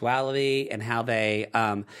bisexuality, and how they've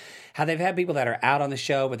had people that are out on the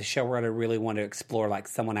show, but the showrunner really wanted to explore like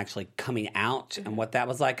someone actually coming out and what that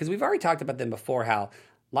was like. Because we've already talked about them before, how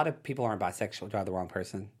a lot of people aren't bisexual. Do I have the wrong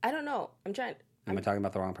person? I don't know. I'm Am I talking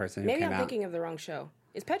about the wrong person? Maybe I'm thinking of the wrong show.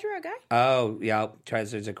 Is Petra a guy? Oh, yeah.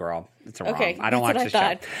 Treasure's a girl. It's a okay, wrong. I don't watch the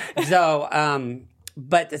show. So,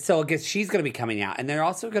 so I guess she's going to be coming out. And they're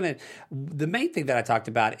also going to... The main thing that I talked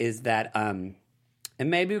about is that... and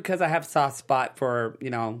maybe because I have a soft spot for,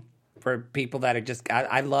 for people that are just...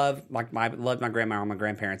 I love my grandma and my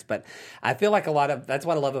grandparents, but I feel like that's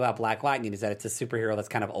what I love about Black Lightning is that it's a superhero that's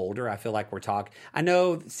kind of older. I feel like we're talking... I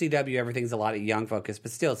know CW, everything's a lot of young focus,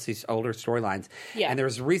 but still it's these older storylines. Yeah. And there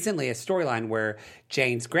was recently a storyline where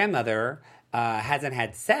Jane's grandmother... hasn't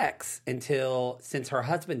had sex since her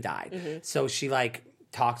husband died. Mm-hmm. So she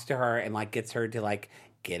talks to her and gets her to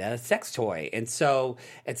get a sex toy. And so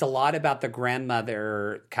it's a lot about the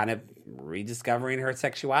grandmother kind of rediscovering her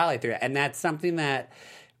sexuality through it. And that's something that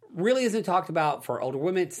really isn't talked about for older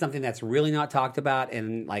women. It's something that's really not talked about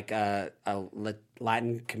in like a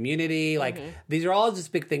Latin community. Like these are all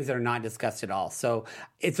just big things that are not discussed at all. So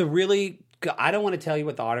it's a really I don't want to tell you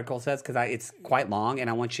what the article says because it's quite long and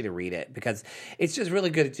I want you to read it because it's just really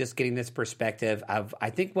good at just getting this perspective of I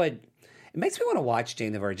think what it makes me want to watch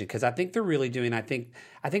Jane the Virgin because I think they're really doing. I think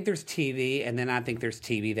there's TV and then I think there's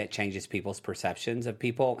TV that changes people's perceptions of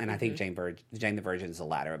people and I think Jane the Virgin is the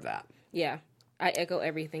latter of that. Yeah. I echo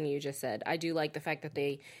everything you just said. I do like the fact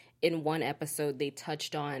that in one episode, they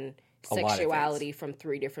touched on sexuality from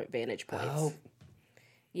 3 different vantage points. Oh.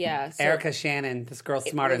 Yeah. So Erica Shannon, this girl's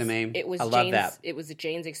smarter than me. I love that. It was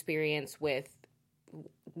Jane's experience with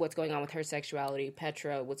what's going on with her sexuality,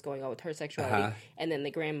 Petra, what's going on with her sexuality, and then the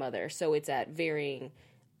grandmother. So it's at varying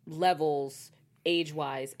levels,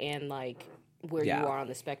 age-wise, and like where you are on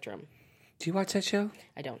the spectrum. Do you watch that show?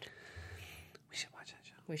 I don't. We should watch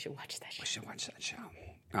that show. We should watch that show.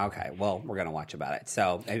 Okay, well, we're going to watch about it.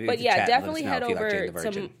 So, but yeah, definitely head over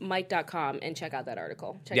to Mike.com and check out that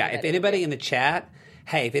article. If anybody in the chat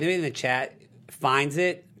finds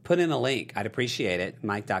it, put in a link. I'd appreciate it,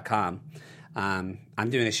 Mike.com. I'm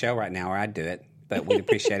doing a show right now where I'd do it, but we'd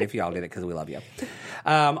appreciate it if y'all did it because we love you.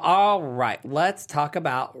 All right, let's talk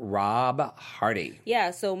about Rob Hardy.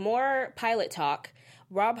 Yeah, so more pilot talk.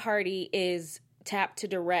 Rob Hardy is tapped to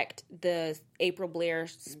direct the April Blair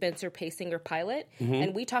Spencer Paysinger pilot.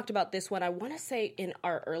 And we talked about this one, I want to say in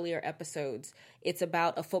our earlier episodes. It's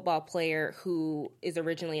about a football player who is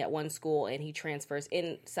originally at one school and he transfers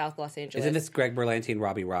in South Los Angeles. Isn't this Greg Berlanti and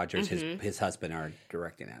Robbie Rogers, his husband, are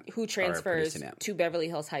directing it? Who transfers to Beverly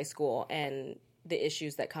Hills High School and the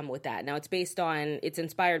issues that come with that. Now, it's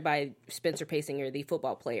inspired by Spencer Paysinger, the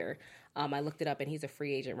football player. I looked it up, and he's a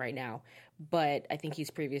free agent right now. But I think he's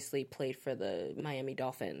previously played for the Miami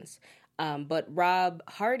Dolphins. But Rob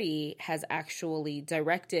Hardy has actually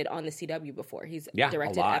directed on the CW before. He's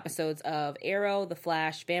directed episodes of Arrow, The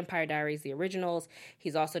Flash, Vampire Diaries, the originals.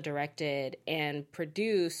 He's also directed and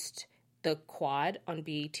produced The Quad on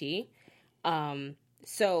BET. He's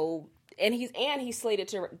slated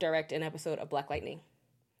to direct an episode of Black Lightning.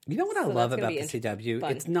 You know what I love about the CW?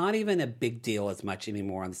 Fun. It's not even a big deal as much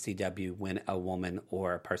anymore on the CW when a woman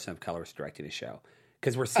or a person of color is directing a show.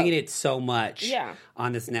 Because we're seeing it so much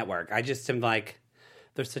on this network. I just am like,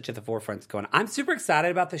 they're such at the forefront going on. I'm super excited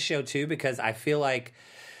about the show, too, because I feel like,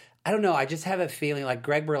 I don't know, I just have a feeling like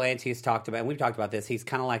Greg Berlanti has talked about, and we've talked about this, he's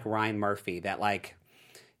kind of like Ryan Murphy, that like,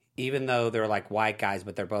 even though they're like white guys,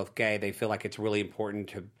 but they're both gay, they feel like it's really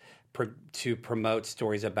important to promote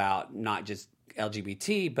stories about not just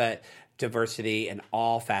LGBT, but diversity in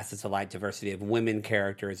all facets of life, diversity of women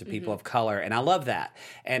characters, of people of color. And I love that.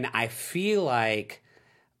 And I feel like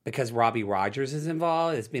because Robbie Rogers is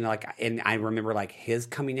involved, it's been like, and I remember like his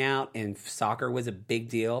coming out and soccer was a big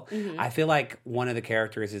deal. I feel like one of the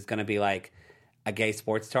characters is going to be like a gay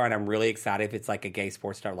sports star. And I'm really excited if it's like a gay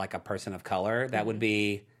sports star, like a person of color. That would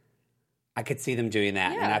be, I could see them doing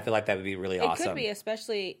that. And I feel like that would be really awesome. It could be,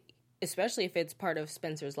 especially if it's part of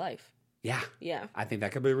Spencer's life. Yeah. I think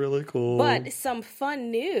that could be really cool. But some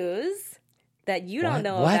fun news that you don't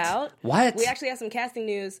know about. What? We actually have some casting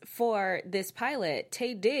news for this pilot.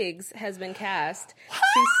 Taye Diggs has been cast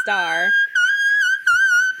to star.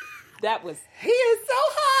 He is so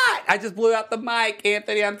hot. I just blew out the mic,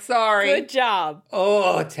 Anthony. I'm sorry. Good job.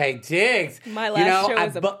 Oh, Taye Diggs. My last show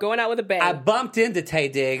is going out with a bang. I bumped into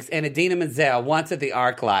Taye Diggs and Idina Menzel once at the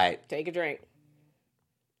ArcLight. Take a drink.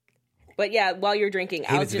 But yeah, while you're drinking,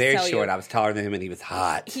 he was very short. I was taller than him, and he was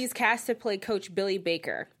hot. He's cast to play Coach Billy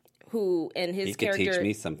Baker, who and his character teach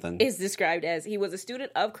me something. Is described as he was a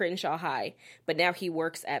student of Crenshaw High, but now he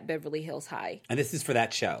works at Beverly Hills High. And this is for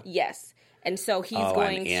that show. Yes, and so he's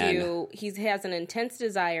he has an intense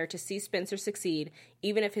desire to see Spencer succeed,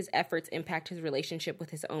 even if his efforts impact his relationship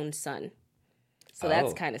with his own son. So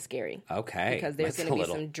that's kind of scary. Okay, because there's going to be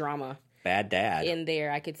some drama. Bad dad. In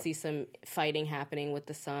there, I could see some fighting happening with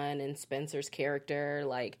the son and Spencer's character.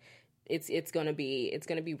 Like, it's gonna be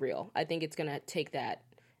real. I think it's gonna take that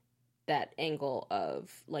angle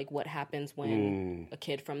of like what happens when a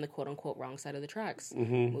kid from the quote unquote wrong side of the tracks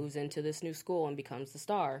moves into this new school and becomes the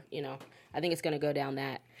star. You know, I think it's gonna go down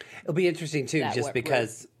that. It'll be interesting too, just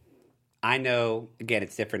because. I know, again,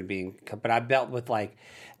 it's different but I've dealt with like,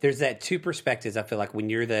 there's that two perspectives. I feel like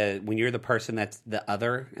when you're the person that's the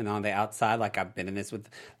other and on the outside, like I've been in this with,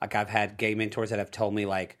 like I've had gay mentors that have told me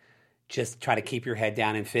like, just try to keep your head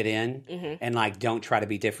down and fit in and like, don't try to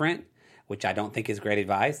be different, which I don't think is great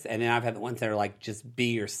advice. And then I've had the ones that are like, just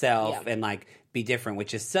be yourself and like be different,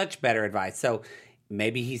 which is such better advice. So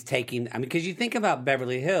maybe he's taking, because you think about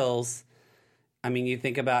Beverly Hills, I mean, you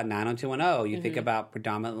think about 90210. You think about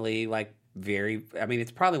predominantly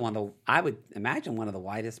it's probably I would imagine one of the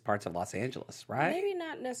whitest parts of Los Angeles, right? Maybe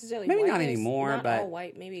not necessarily Maybe white. not anymore, not but all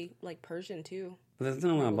white. Maybe like Persian too. There's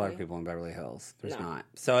no black people in Beverly Hills. There's not.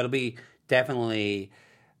 So it'll be definitely...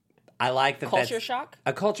 I like that culture shock?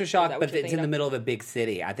 A culture shock, but it's in the middle of a big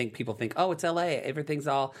city. I think people think, oh, it's L.A. Everything's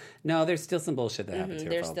all... No, there's still some bullshit that happens here,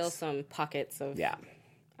 There's folks. still some pockets of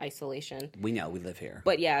isolation. We know. We live here.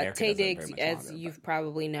 But yeah, Taye Diggs, as you've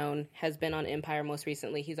probably known, has been on Empire most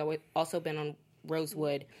recently. He's also been on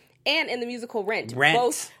Rosewood and in the musical Rent.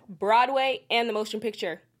 Both Broadway and the motion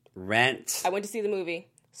picture. Rent. I went to see the movie.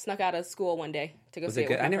 Snuck out of school one day to go see it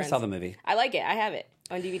with my I never friends. saw the movie. I like it. I have it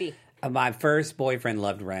on DVD. My first boyfriend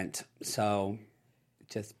loved Rent, so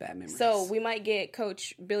just bad memories. So we might get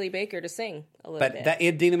Coach Billy Baker to sing a little bit. But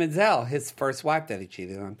Idina Menzel, his first wife that he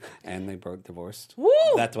cheated on, and they both divorced. Woo!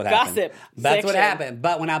 That's what happened. Gossip. That's what happened.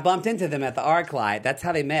 But when I bumped into them at the ArcLight, that's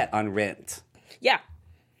how they met on Rent. Yeah.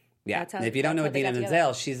 Yeah. If you don't know Idina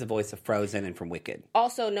Menzel, she's the voice of Frozen and from Wicked.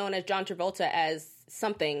 Also known as John Travolta as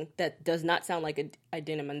something that does not sound like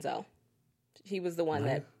Idina Menzel. He was the one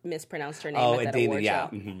that mispronounced her name at that award show.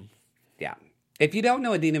 Mm-hmm. Yeah. If you don't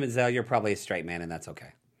know Idina Menzel, you're probably a straight man, and that's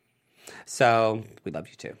okay. So, we love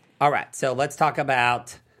you too. All right, so let's talk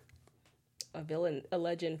about... villain from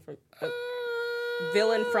Legends.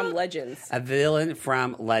 A villain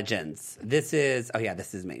from Legends. This is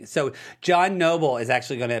me. So, John Noble is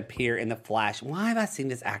actually going to appear in The Flash. Why have I seen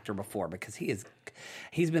this actor before? Because he's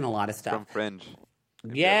been in a lot of stuff. From Fringe.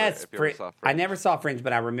 Yes, I never saw Fringe,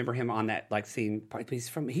 but I remember him on that scene.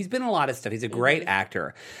 He's been in a lot of stuff. He's a great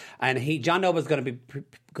actor, and John Noble is going to be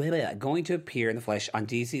going to appear in the flesh on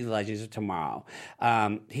DC Legends tomorrow.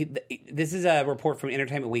 This is a report from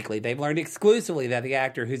Entertainment Weekly. They've learned exclusively that the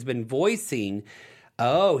actor who's been voicing.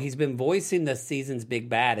 He's been voicing the season's big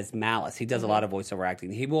bad as Malice. He does a lot of voiceover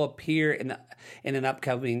acting. He will appear in an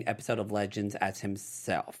upcoming episode of Legends as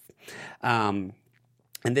himself.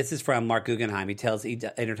 And this is from Mark Guggenheim. He tells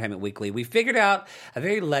Entertainment Weekly, we figured out a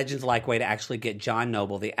very Legends-like way to actually get John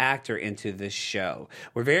Noble, the actor, into this show.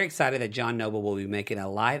 We're very excited that John Noble will be making a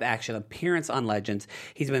live-action appearance on Legends.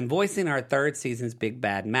 He's been voicing our third season's big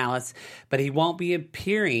bad Malice, but he won't be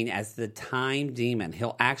appearing as the Time Demon.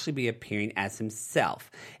 He'll actually be appearing as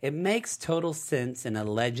himself. It makes total sense in a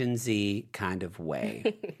Legends-y kind of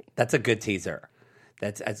way. That's a good teaser.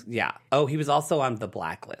 Oh, he was also on The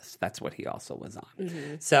Blacklist. That's what he also was on.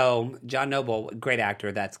 Mm-hmm. So, John Noble, great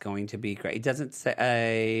actor. That's going to be great. It doesn't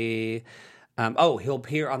say... he'll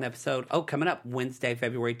appear on the episode. Coming up Wednesday,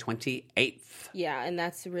 February 28th. Yeah, and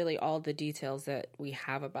that's really all the details that we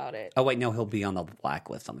have about it. Oh, wait, no, he'll be on The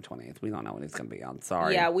Blacklist on the 28th. We don't know when he's going to be on.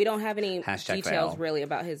 Sorry. Yeah, we don't have any Hashtag details fail. really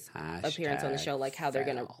about his appearance on the show, like how they're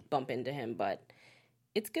going to bump into him. But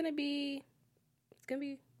it's going to be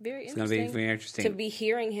very interesting. It's going to be very interesting. To be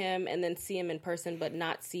hearing him and then see him in person, but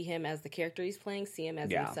not see him as the character he's playing, see him as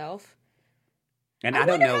himself. And I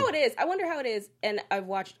don't know how it is. I wonder how it is. And I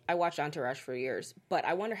watched Entourage for years, but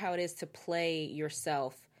I wonder how it is to play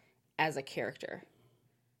yourself as a character.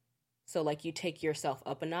 So, like, you take yourself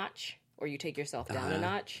up a notch or you take yourself down a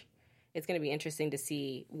notch. It's going to be interesting to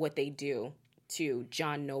see what they do to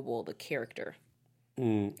John Noble, the character.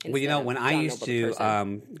 Well, when I used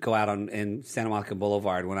to go out in Santa Monica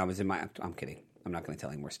Boulevard when I was in I'm kidding. I'm not going to tell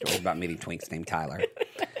any more stories about meeting twinks named Tyler.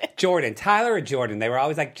 Jordan. Tyler or Jordan? They were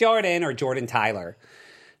always like Jordan or Jordan Tyler.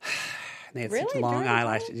 They had such long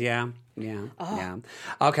eyelashes. Yeah.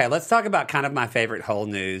 Okay, let's talk about kind of my favorite whole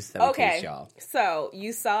news that we teach y'all. So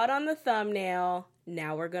you saw it on the thumbnail.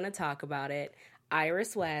 Now we're going to talk about it.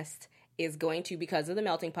 Iris West is going to, because of the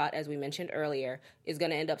melting pot, as we mentioned earlier, is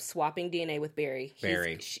going to end up swapping DNA with Barry.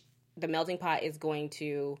 The melting pot is going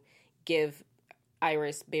to give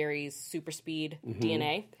Iris Barry's super speed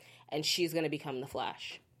DNA, and she's going to become the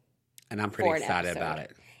Flash. And I'm pretty excited about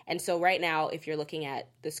it. And so right now, if you're looking at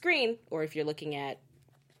the screen, or if you're looking at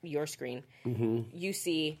your screen, you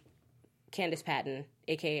see Candace Patton,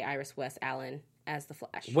 a.k.a. Iris West Allen, as the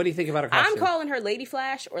Flash. What do you think about her costume? I'm calling her Lady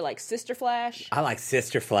Flash or like Sister Flash. I like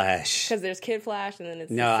Sister Flash. Because there's Kid Flash and then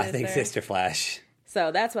it's I think Sister Flash.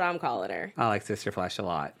 So that's what I'm calling her. I like Sister Flash a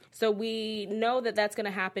lot. So we know that that's going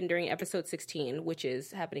to happen during episode 16, which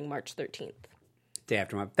is happening March 13th.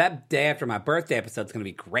 That day after my birthday episode is going to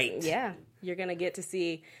be great. Yeah. You're going to get to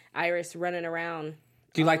see Iris running around.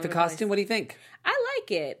 Do you like the costume? What do you think? I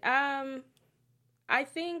like it. I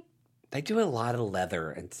think they do a lot of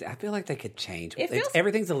leather, and I feel like they could change.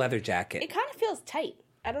 Everything's a leather jacket. It kind of feels tight.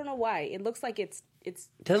 I don't know why. It looks like it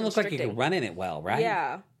doesn't look like you can run in it well, right?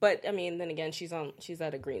 Yeah, but I mean, then again, she's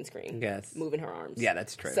at a green screen. Yes, moving her arms. Yeah,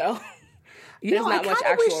 that's true. So There's not much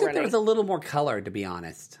I wish actual that there was a running. little more color, to be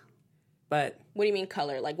honest. But What do you mean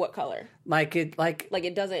color? Like what color? like it Like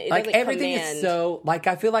doesn't everything command. is so like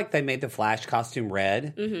I feel like they made the Flash costume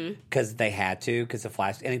red because they had to because the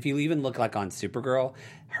Flash, and if you even look like on Supergirl,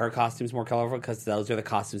 her costume's more colorful because those are the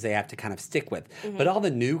costumes they have to kind of stick with. But all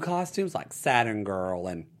the new costumes like Saturn Girl,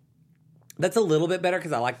 and that's a little bit better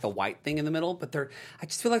because I like the white thing in the middle, but I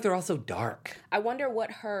just feel like they're also dark. I wonder what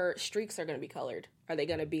her streaks are going to be colored. Are they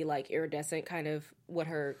going to be like iridescent, kind of what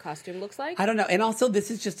her costume looks like? I don't know. And also, this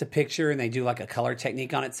is just a picture, and they do like a color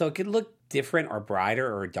technique on it, so it could look different or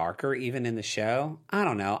brighter or darker even in the show. I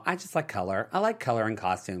don't know. I just like color. I like color in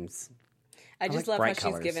costumes. I just like love how bright she's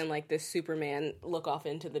colors. given like this Superman look off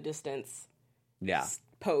into the distance Yeah.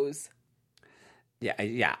 pose.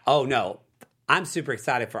 Yeah. Oh, no. I'm super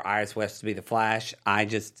excited for Iris West to be the Flash.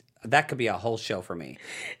 That could be a whole show for me.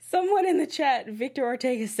 Someone in the chat, Victor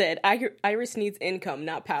Ortega said, Iris needs income,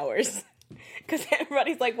 not powers. Because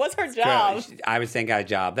everybody's like, what's her job? Iris ain't got a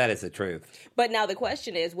job. That is the truth. But now the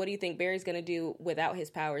question is, what do you think Barry's going to do without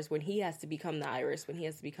his powers when he has to become the Iris, when he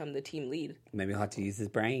has to become the team lead? Maybe he'll have to use his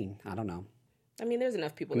brain. I don't know. I mean, there's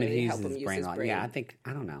enough people I that mean, he help uses him his use brain his a lot. brain. Yeah,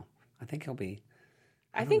 I don't know. I think he'll be.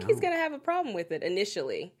 I think he's going to have a problem with it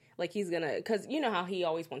initially. Like, he's going to, because you know how he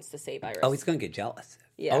always wants to save Iris. Oh, he's going to get jealous.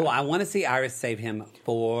 Yeah. Oh, I want to see Iris save him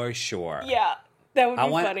for sure. Yeah, that would be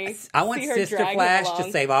funny. I want See her Sister drag him Flash to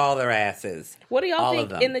along. save all their asses. What do y'all all of think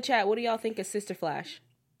them. in the chat? What do y'all think of Sister Flash?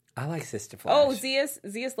 I like Sister Flash. Oh,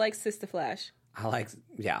 Zeus likes Sister Flash.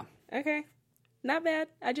 Yeah. Okay. Not bad.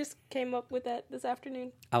 I just came up with that this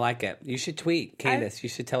afternoon. I like it. You should tweet Candace. You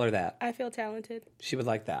should tell her that. I feel talented. She would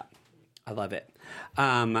like that. I love it.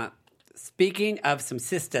 Speaking of some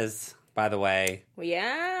sisters, by the way, Well,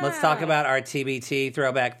 yeah. let's talk about our TBT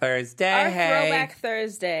Throwback Thursday. Our Throwback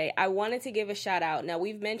Thursday. I wanted to give a shout out. Now,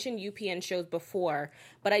 we've mentioned UPN shows before,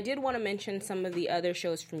 but I did want to mention some of the other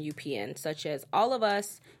shows from UPN, such as All of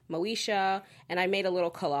Us, Moesha, and I made a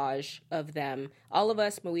little collage of them. All of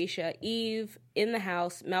Us, Moesha, Eve, In the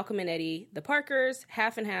House, Malcolm and Eddie, The Parkers,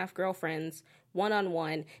 Half and Half, Girlfriends,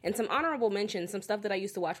 One-on-One, and some honorable mentions, some stuff that I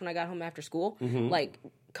used to watch when I got home after school, like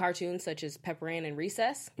cartoons such as Pepper Ann and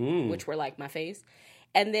Recess, which were like my faves.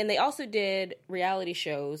 And then they also did reality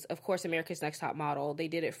shows. Of course, America's Next Top Model. They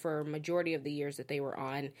did it for majority of the years that they were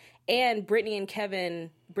on. And Britney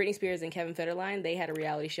Spears and Kevin Federline, they had a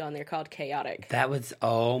reality show on there called Chaotic. That was,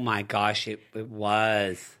 oh my gosh, it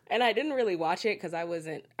was. And I didn't really watch it because I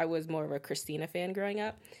was more of a Christina fan growing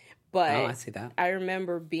up. But Oh, I see that. I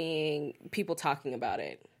remember people talking about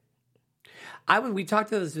it. We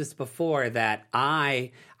talked about this before that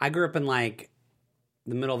I grew up in like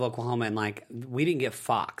the middle of Oklahoma, and like we didn't get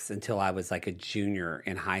Fox until I was like a junior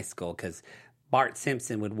in high school because Bart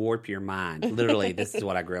Simpson would warp your mind. Literally, this is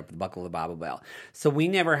what I grew up with, Buckle the Bible Bell. So we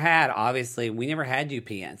never had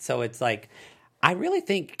UPN. So it's like, I really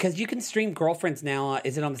think, because you can stream Girlfriends now.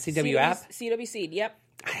 Is it on the CW app? CW Seed, yep.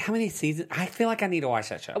 How many seasons? I feel like I need to watch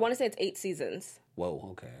that show. I want to say it's 8 seasons. Whoa,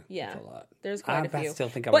 okay. Yeah, That's a lot. there's quite a few. I still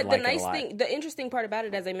think I but would the like it nice a lot. thing, the interesting part about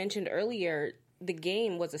it, as I mentioned earlier, the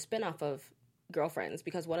game was a spinoff of Girlfriends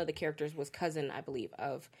because one of the characters was cousin, I believe,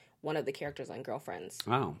 of one of the characters on Girlfriends.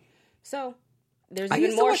 Oh. So there's I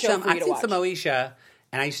even used to more watch show some. for you I've to seen watch. some Moesha,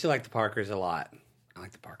 and I used to like the Parkers a lot.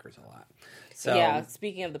 So Yeah,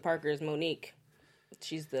 speaking of the Parkers, Monique,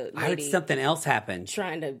 she's the I heard lady something else happened.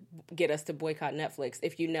 trying to get us to boycott Netflix.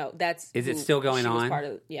 If you know, Is it still going she was on? part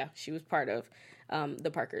of, she was part of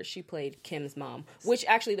the Parkers. She played Kim's mom, which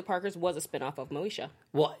actually the Parkers was a spinoff of Moesha.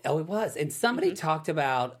 Well, it was. And somebody talked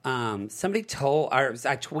about, I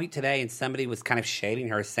tweet today, and somebody was kind of shading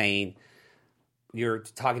her saying, you're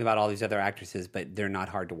talking about all these other actresses, but they're not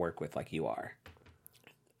hard to work with like you are.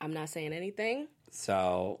 I'm not saying anything.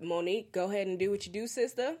 So Monique, go ahead and do what you do,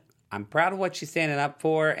 sister. I'm proud of what she's standing up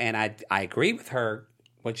for, and I agree with her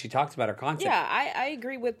when she talks about her concept. Yeah, I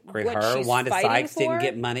agree with what Her she's Wanda fighting Sykes for. didn't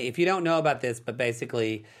get money. If you don't know about this, but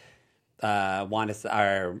basically,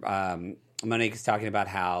 Monique is talking about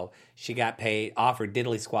how she got offered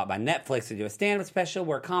diddly squat by Netflix to do a stand-up special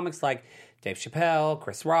where comics like Dave Chappelle,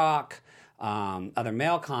 Chris Rock, other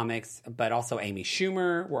male comics, but also Amy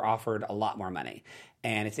Schumer were offered a lot more money.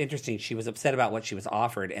 And it's interesting. She was upset about what she was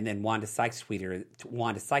offered, and then Wanda Sykes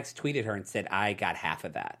tweeted her and said, "I got half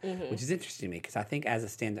of that," which is interesting to me because I think as a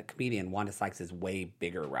stand-up comedian, Wanda Sykes is way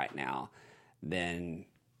bigger right now than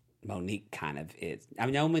Monique kind of is. I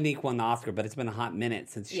know Monique won the Oscar, but it's been a hot minute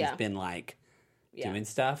since she's been like doing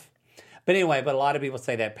stuff. But anyway, a lot of people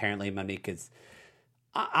say that apparently Monique is.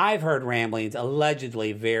 I've heard ramblings,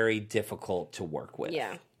 allegedly very difficult to work with.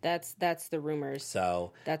 Yeah, that's the rumors.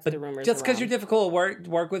 So That's but the rumors Just because around. you're difficult to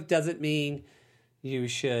work with doesn't mean you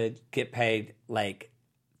should get paid like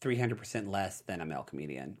 300% less than a male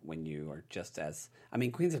comedian when you are just as. I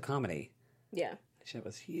mean, Queens of Comedy. Yeah, that shit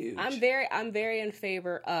was huge. I'm very in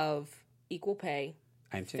favor of equal pay,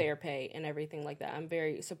 fair pay, and everything like that. I'm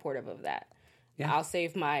very supportive of that. Yeah. I'll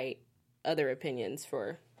save my other opinions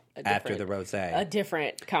for after the rosé. A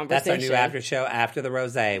different conversation. That's our new after show, After the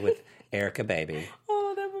Rosé with Erica Baby.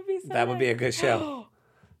 Oh, that would be so That would be a good show.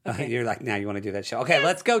 Okay. You're like, now you want to do that show. Okay,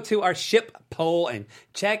 let's go to our ship poll and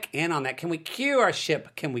check in on that. Can we cue our ship?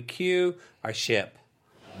 Thank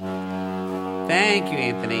you,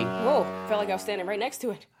 Anthony. Whoa, felt like I was standing right next to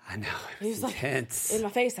it. I know. It was intense. Like in my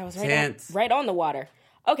face. I was right on the water.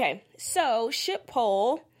 Okay, so ship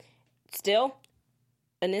poll, still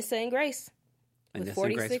Anissa and Grace. With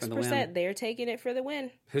 46%, they're taking it for the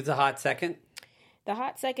win. Who's the hot second? The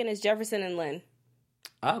hot second is Jefferson and Lynn.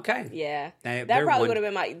 Okay. Yeah. That probably would have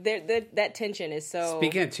been my... that tension is so...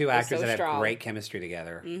 Speaking of two actors that have great chemistry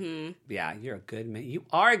together. Mm-hmm. Yeah, you're a good man. You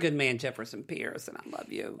are a good man, Jefferson Pierce, and I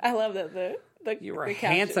love you. I love that. You were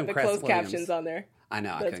handsome, the Cress closed Williams. captions on there. I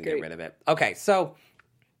know. I couldn't get rid of it. Okay, so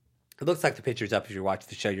it looks like the picture's up. If you're watching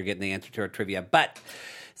the show, you're getting the answer to our trivia. But...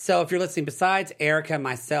 So if you're listening, besides Erica and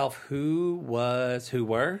myself, who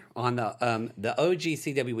were on the OG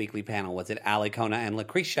CW Weekly panel? Was it Alicona and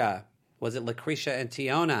Lucretia? Was it Lucretia and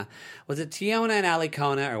Tiona? Was it Tiona and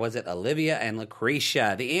Alicona, or was it Olivia and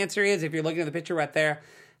Lucretia? The answer is, if you're looking at the picture right there,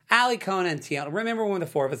 Alicona and Tiona. Remember when the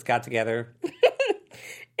four of us got together?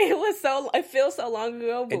 It feels so long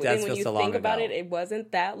ago, but then when you think about it, it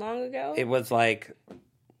wasn't that long ago. It was like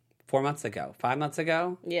 4 months ago, 5 months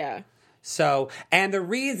ago. Yeah. So, and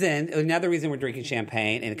another reason we're drinking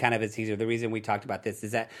champagne, and kind of it's easier, the reason we talked about this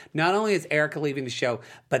is that not only is Erica leaving the show,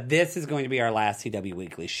 but this is going to be our last CW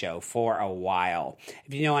Weekly show for a while.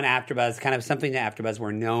 If you know on AfterBuzz, kind of something that AfterBuzz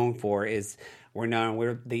we're known for is we're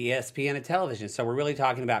the ESPN of television. So we're really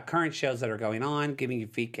talking about current shows that are going on, giving you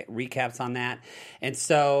recaps on that. And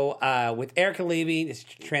so with Erica leaving, it's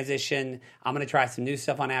transition. I'm going to try some new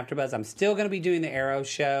stuff on AfterBuzz. I'm still going to be doing the Arrow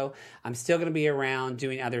show. I'm still going to be around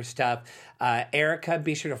doing other stuff. Erica,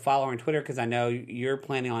 be sure to follow her on Twitter because I know you're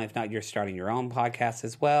planning on, if not, you're starting your own podcast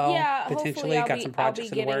as well. Yeah, potentially. Got some projects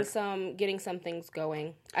in the works. Getting some things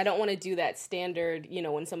going. I don't want to do that standard,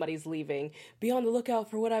 when somebody's leaving, be on the lookout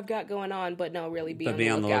for what I've got going on, but no, really be on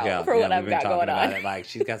the lookout for what I've got going on. Like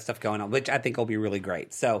she's got stuff going on, which I think will be really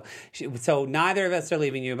great. So neither of us are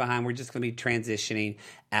leaving you behind. We're just going to be transitioning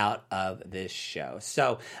out of this show.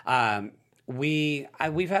 So, we've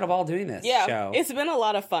had a ball doing this show. It's been a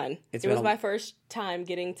lot of fun. It was my first time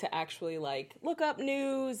getting to actually look up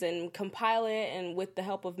news and compile it, and with the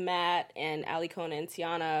help of Matt and Alicona and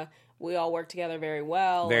Tiana, we all work together very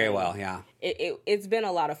well. Very well, yeah. It's been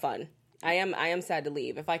a lot of fun. I am sad to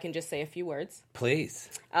leave. If I can just say a few words. Please.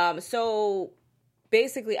 So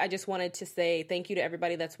basically, I just wanted to say thank you to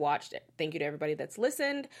everybody that's watched. Thank you to everybody that's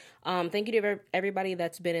listened. Thank you to everybody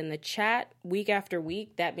that's been in the chat week after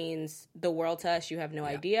week. That means the world to us. You have no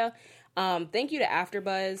idea. Thank you to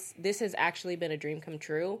AfterBuzz. This has actually been a dream come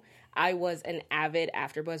true. I was an avid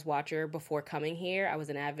AfterBuzz watcher before coming here. I was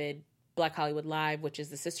an avid Black Hollywood Live, which is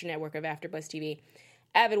the sister network of AfterBuzz TV.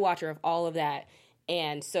 Avid watcher of all of that.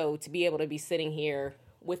 And so to be able to be sitting here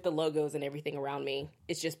with the logos and everything around me,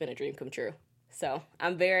 it's just been a dream come true. So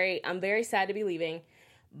I'm very sad to be leaving,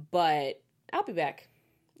 but I'll be back.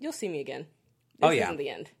 You'll see me again. This isn't the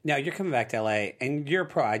end. No, you're coming back to LA, and you're a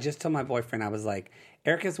pro. I just told my boyfriend, I was like,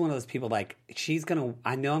 Erica's one of those people,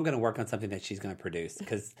 I know I'm going to work on something that she's going to produce,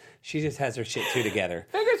 because she just has her shit too together.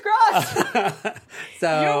 Fingers crossed!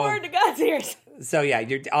 So your word to God's ears. So yeah,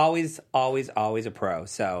 you're always a pro.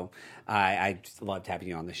 So I just loved having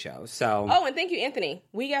you on the show. So and thank you, Anthony.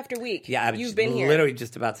 Week after week, you've been here. Literally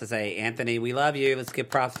just about to say, Anthony, we love you. Let's give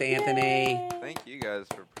props to Anthony. Yay. Thank you guys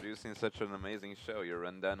for producing such an amazing show. Your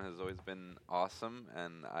rundown has always been awesome,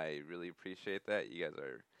 and I really appreciate that. You guys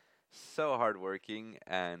are so hardworking,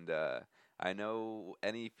 and I know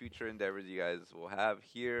any future endeavors you guys will have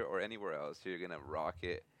here or anywhere else, you're gonna rock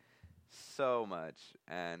it so much,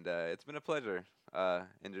 and it's been a pleasure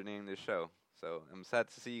engineering this show. So I'm sad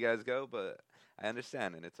to see you guys go, but I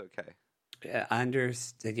understand, and it's okay.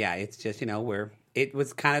 Yeah, it's just, it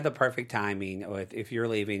was kind of the perfect timing. If you're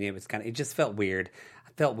leaving, it just felt weird.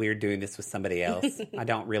 I felt weird doing this with somebody else. I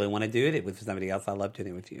don't really want to do it with somebody else. I love doing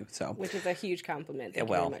it with you. So, which is a huge compliment. Thank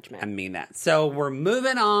you very much, Matt. I mean that. So we're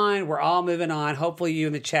moving on. We're all moving on. Hopefully you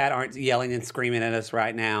in the chat aren't yelling and screaming at us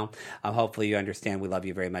right now. Hopefully you understand we love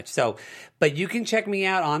you very much. So, but you can check me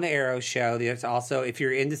out on the Arrow show. There's also, if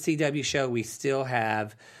you're into CW show, we still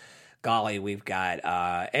have golly, we've got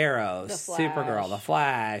Arrow, Supergirl, The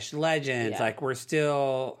Flash, Legends. Yeah. Like we're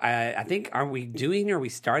still, I think, are we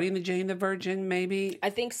starting the Jane the Virgin maybe? I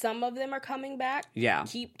think some of them are coming back. Yeah.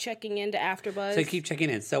 Keep checking into AfterBuzz. So keep checking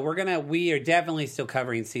in. So we are definitely still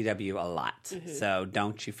covering CW a lot. Mm-hmm. So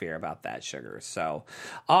don't you fear about that, sugar. So,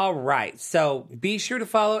 all right. So be sure to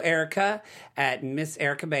follow Erica at Miss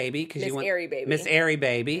Erica Baby. Miss Airy Baby. Miss Airy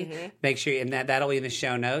Baby. Mm-hmm. Make sure, and that'll be in the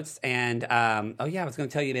show notes. And, I was going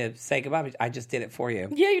to tell you to say goodbye, but I just did it for you.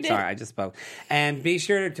 Yeah, you did. Sorry, I just spoke. And be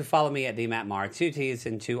sure to follow me at DMattMar, 2 T's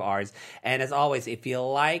and 2 R's. And as always, if you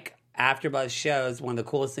like AfterBuzz shows, one of the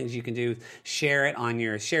coolest things you can do, share the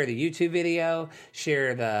YouTube video,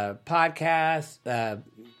 share the podcast,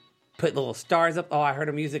 put little stars up. Oh, I heard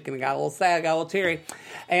her music and got a little sad, got a little teary.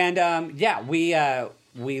 And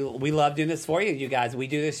we love doing this for you guys. We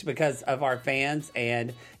do this because of our fans,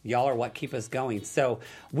 and y'all are what keep us going. So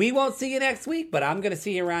we won't see you next week, but I'm going to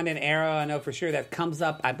see you around in Arrow. I know for sure that comes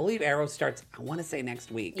up. I believe Arrow starts, I want to say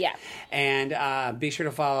next week. Yeah. And be sure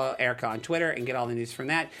to follow Erica on Twitter and get all the news from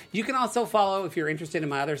that. You can also follow, if you're interested in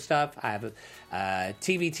my other stuff, I have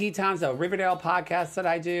TVT Times, a Riverdale podcast that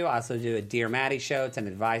I do. I also do a Dear Maddie show. It's an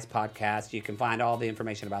advice podcast. You can find all the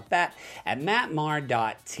information about that at mattmar.tv.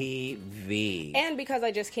 And because I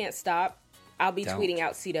just can't stop, I'll be tweeting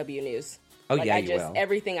out CW news. Oh, yeah, you will.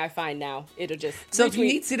 Everything I find now, it'll just So retweet. if you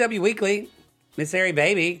need CW Weekly, Miss Airy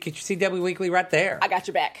Baby, get your CW Weekly right there. I got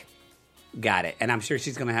your back. Got it. And I'm sure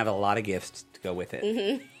she's going to have a lot of gifts to go with it.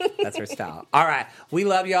 Mm-hmm. That's her style. All right. We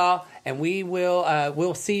love y'all, and we will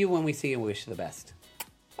we'll see you when we see you, and we wish you the best.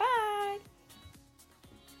 Bye.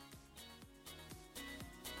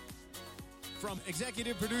 From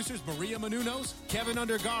executive producers Maria Menounos, Kevin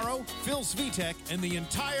Undergaro, Phil Svitek, and the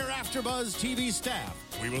entire AfterBuzz TV staff,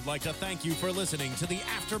 we would like to thank you for listening to the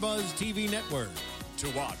AfterBuzz TV network. To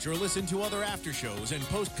watch or listen to other after shows and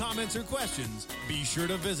post comments or questions, be sure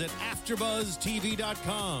to visit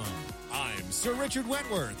AfterBuzzTV.com. I'm Sir Richard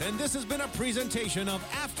Wentworth, and this has been a presentation of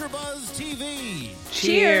AfterBuzz TV.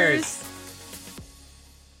 Cheers.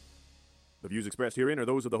 The views expressed herein are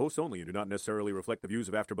those of the hosts only and do not necessarily reflect the views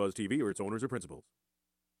of AfterBuzz TV or its owners or principals.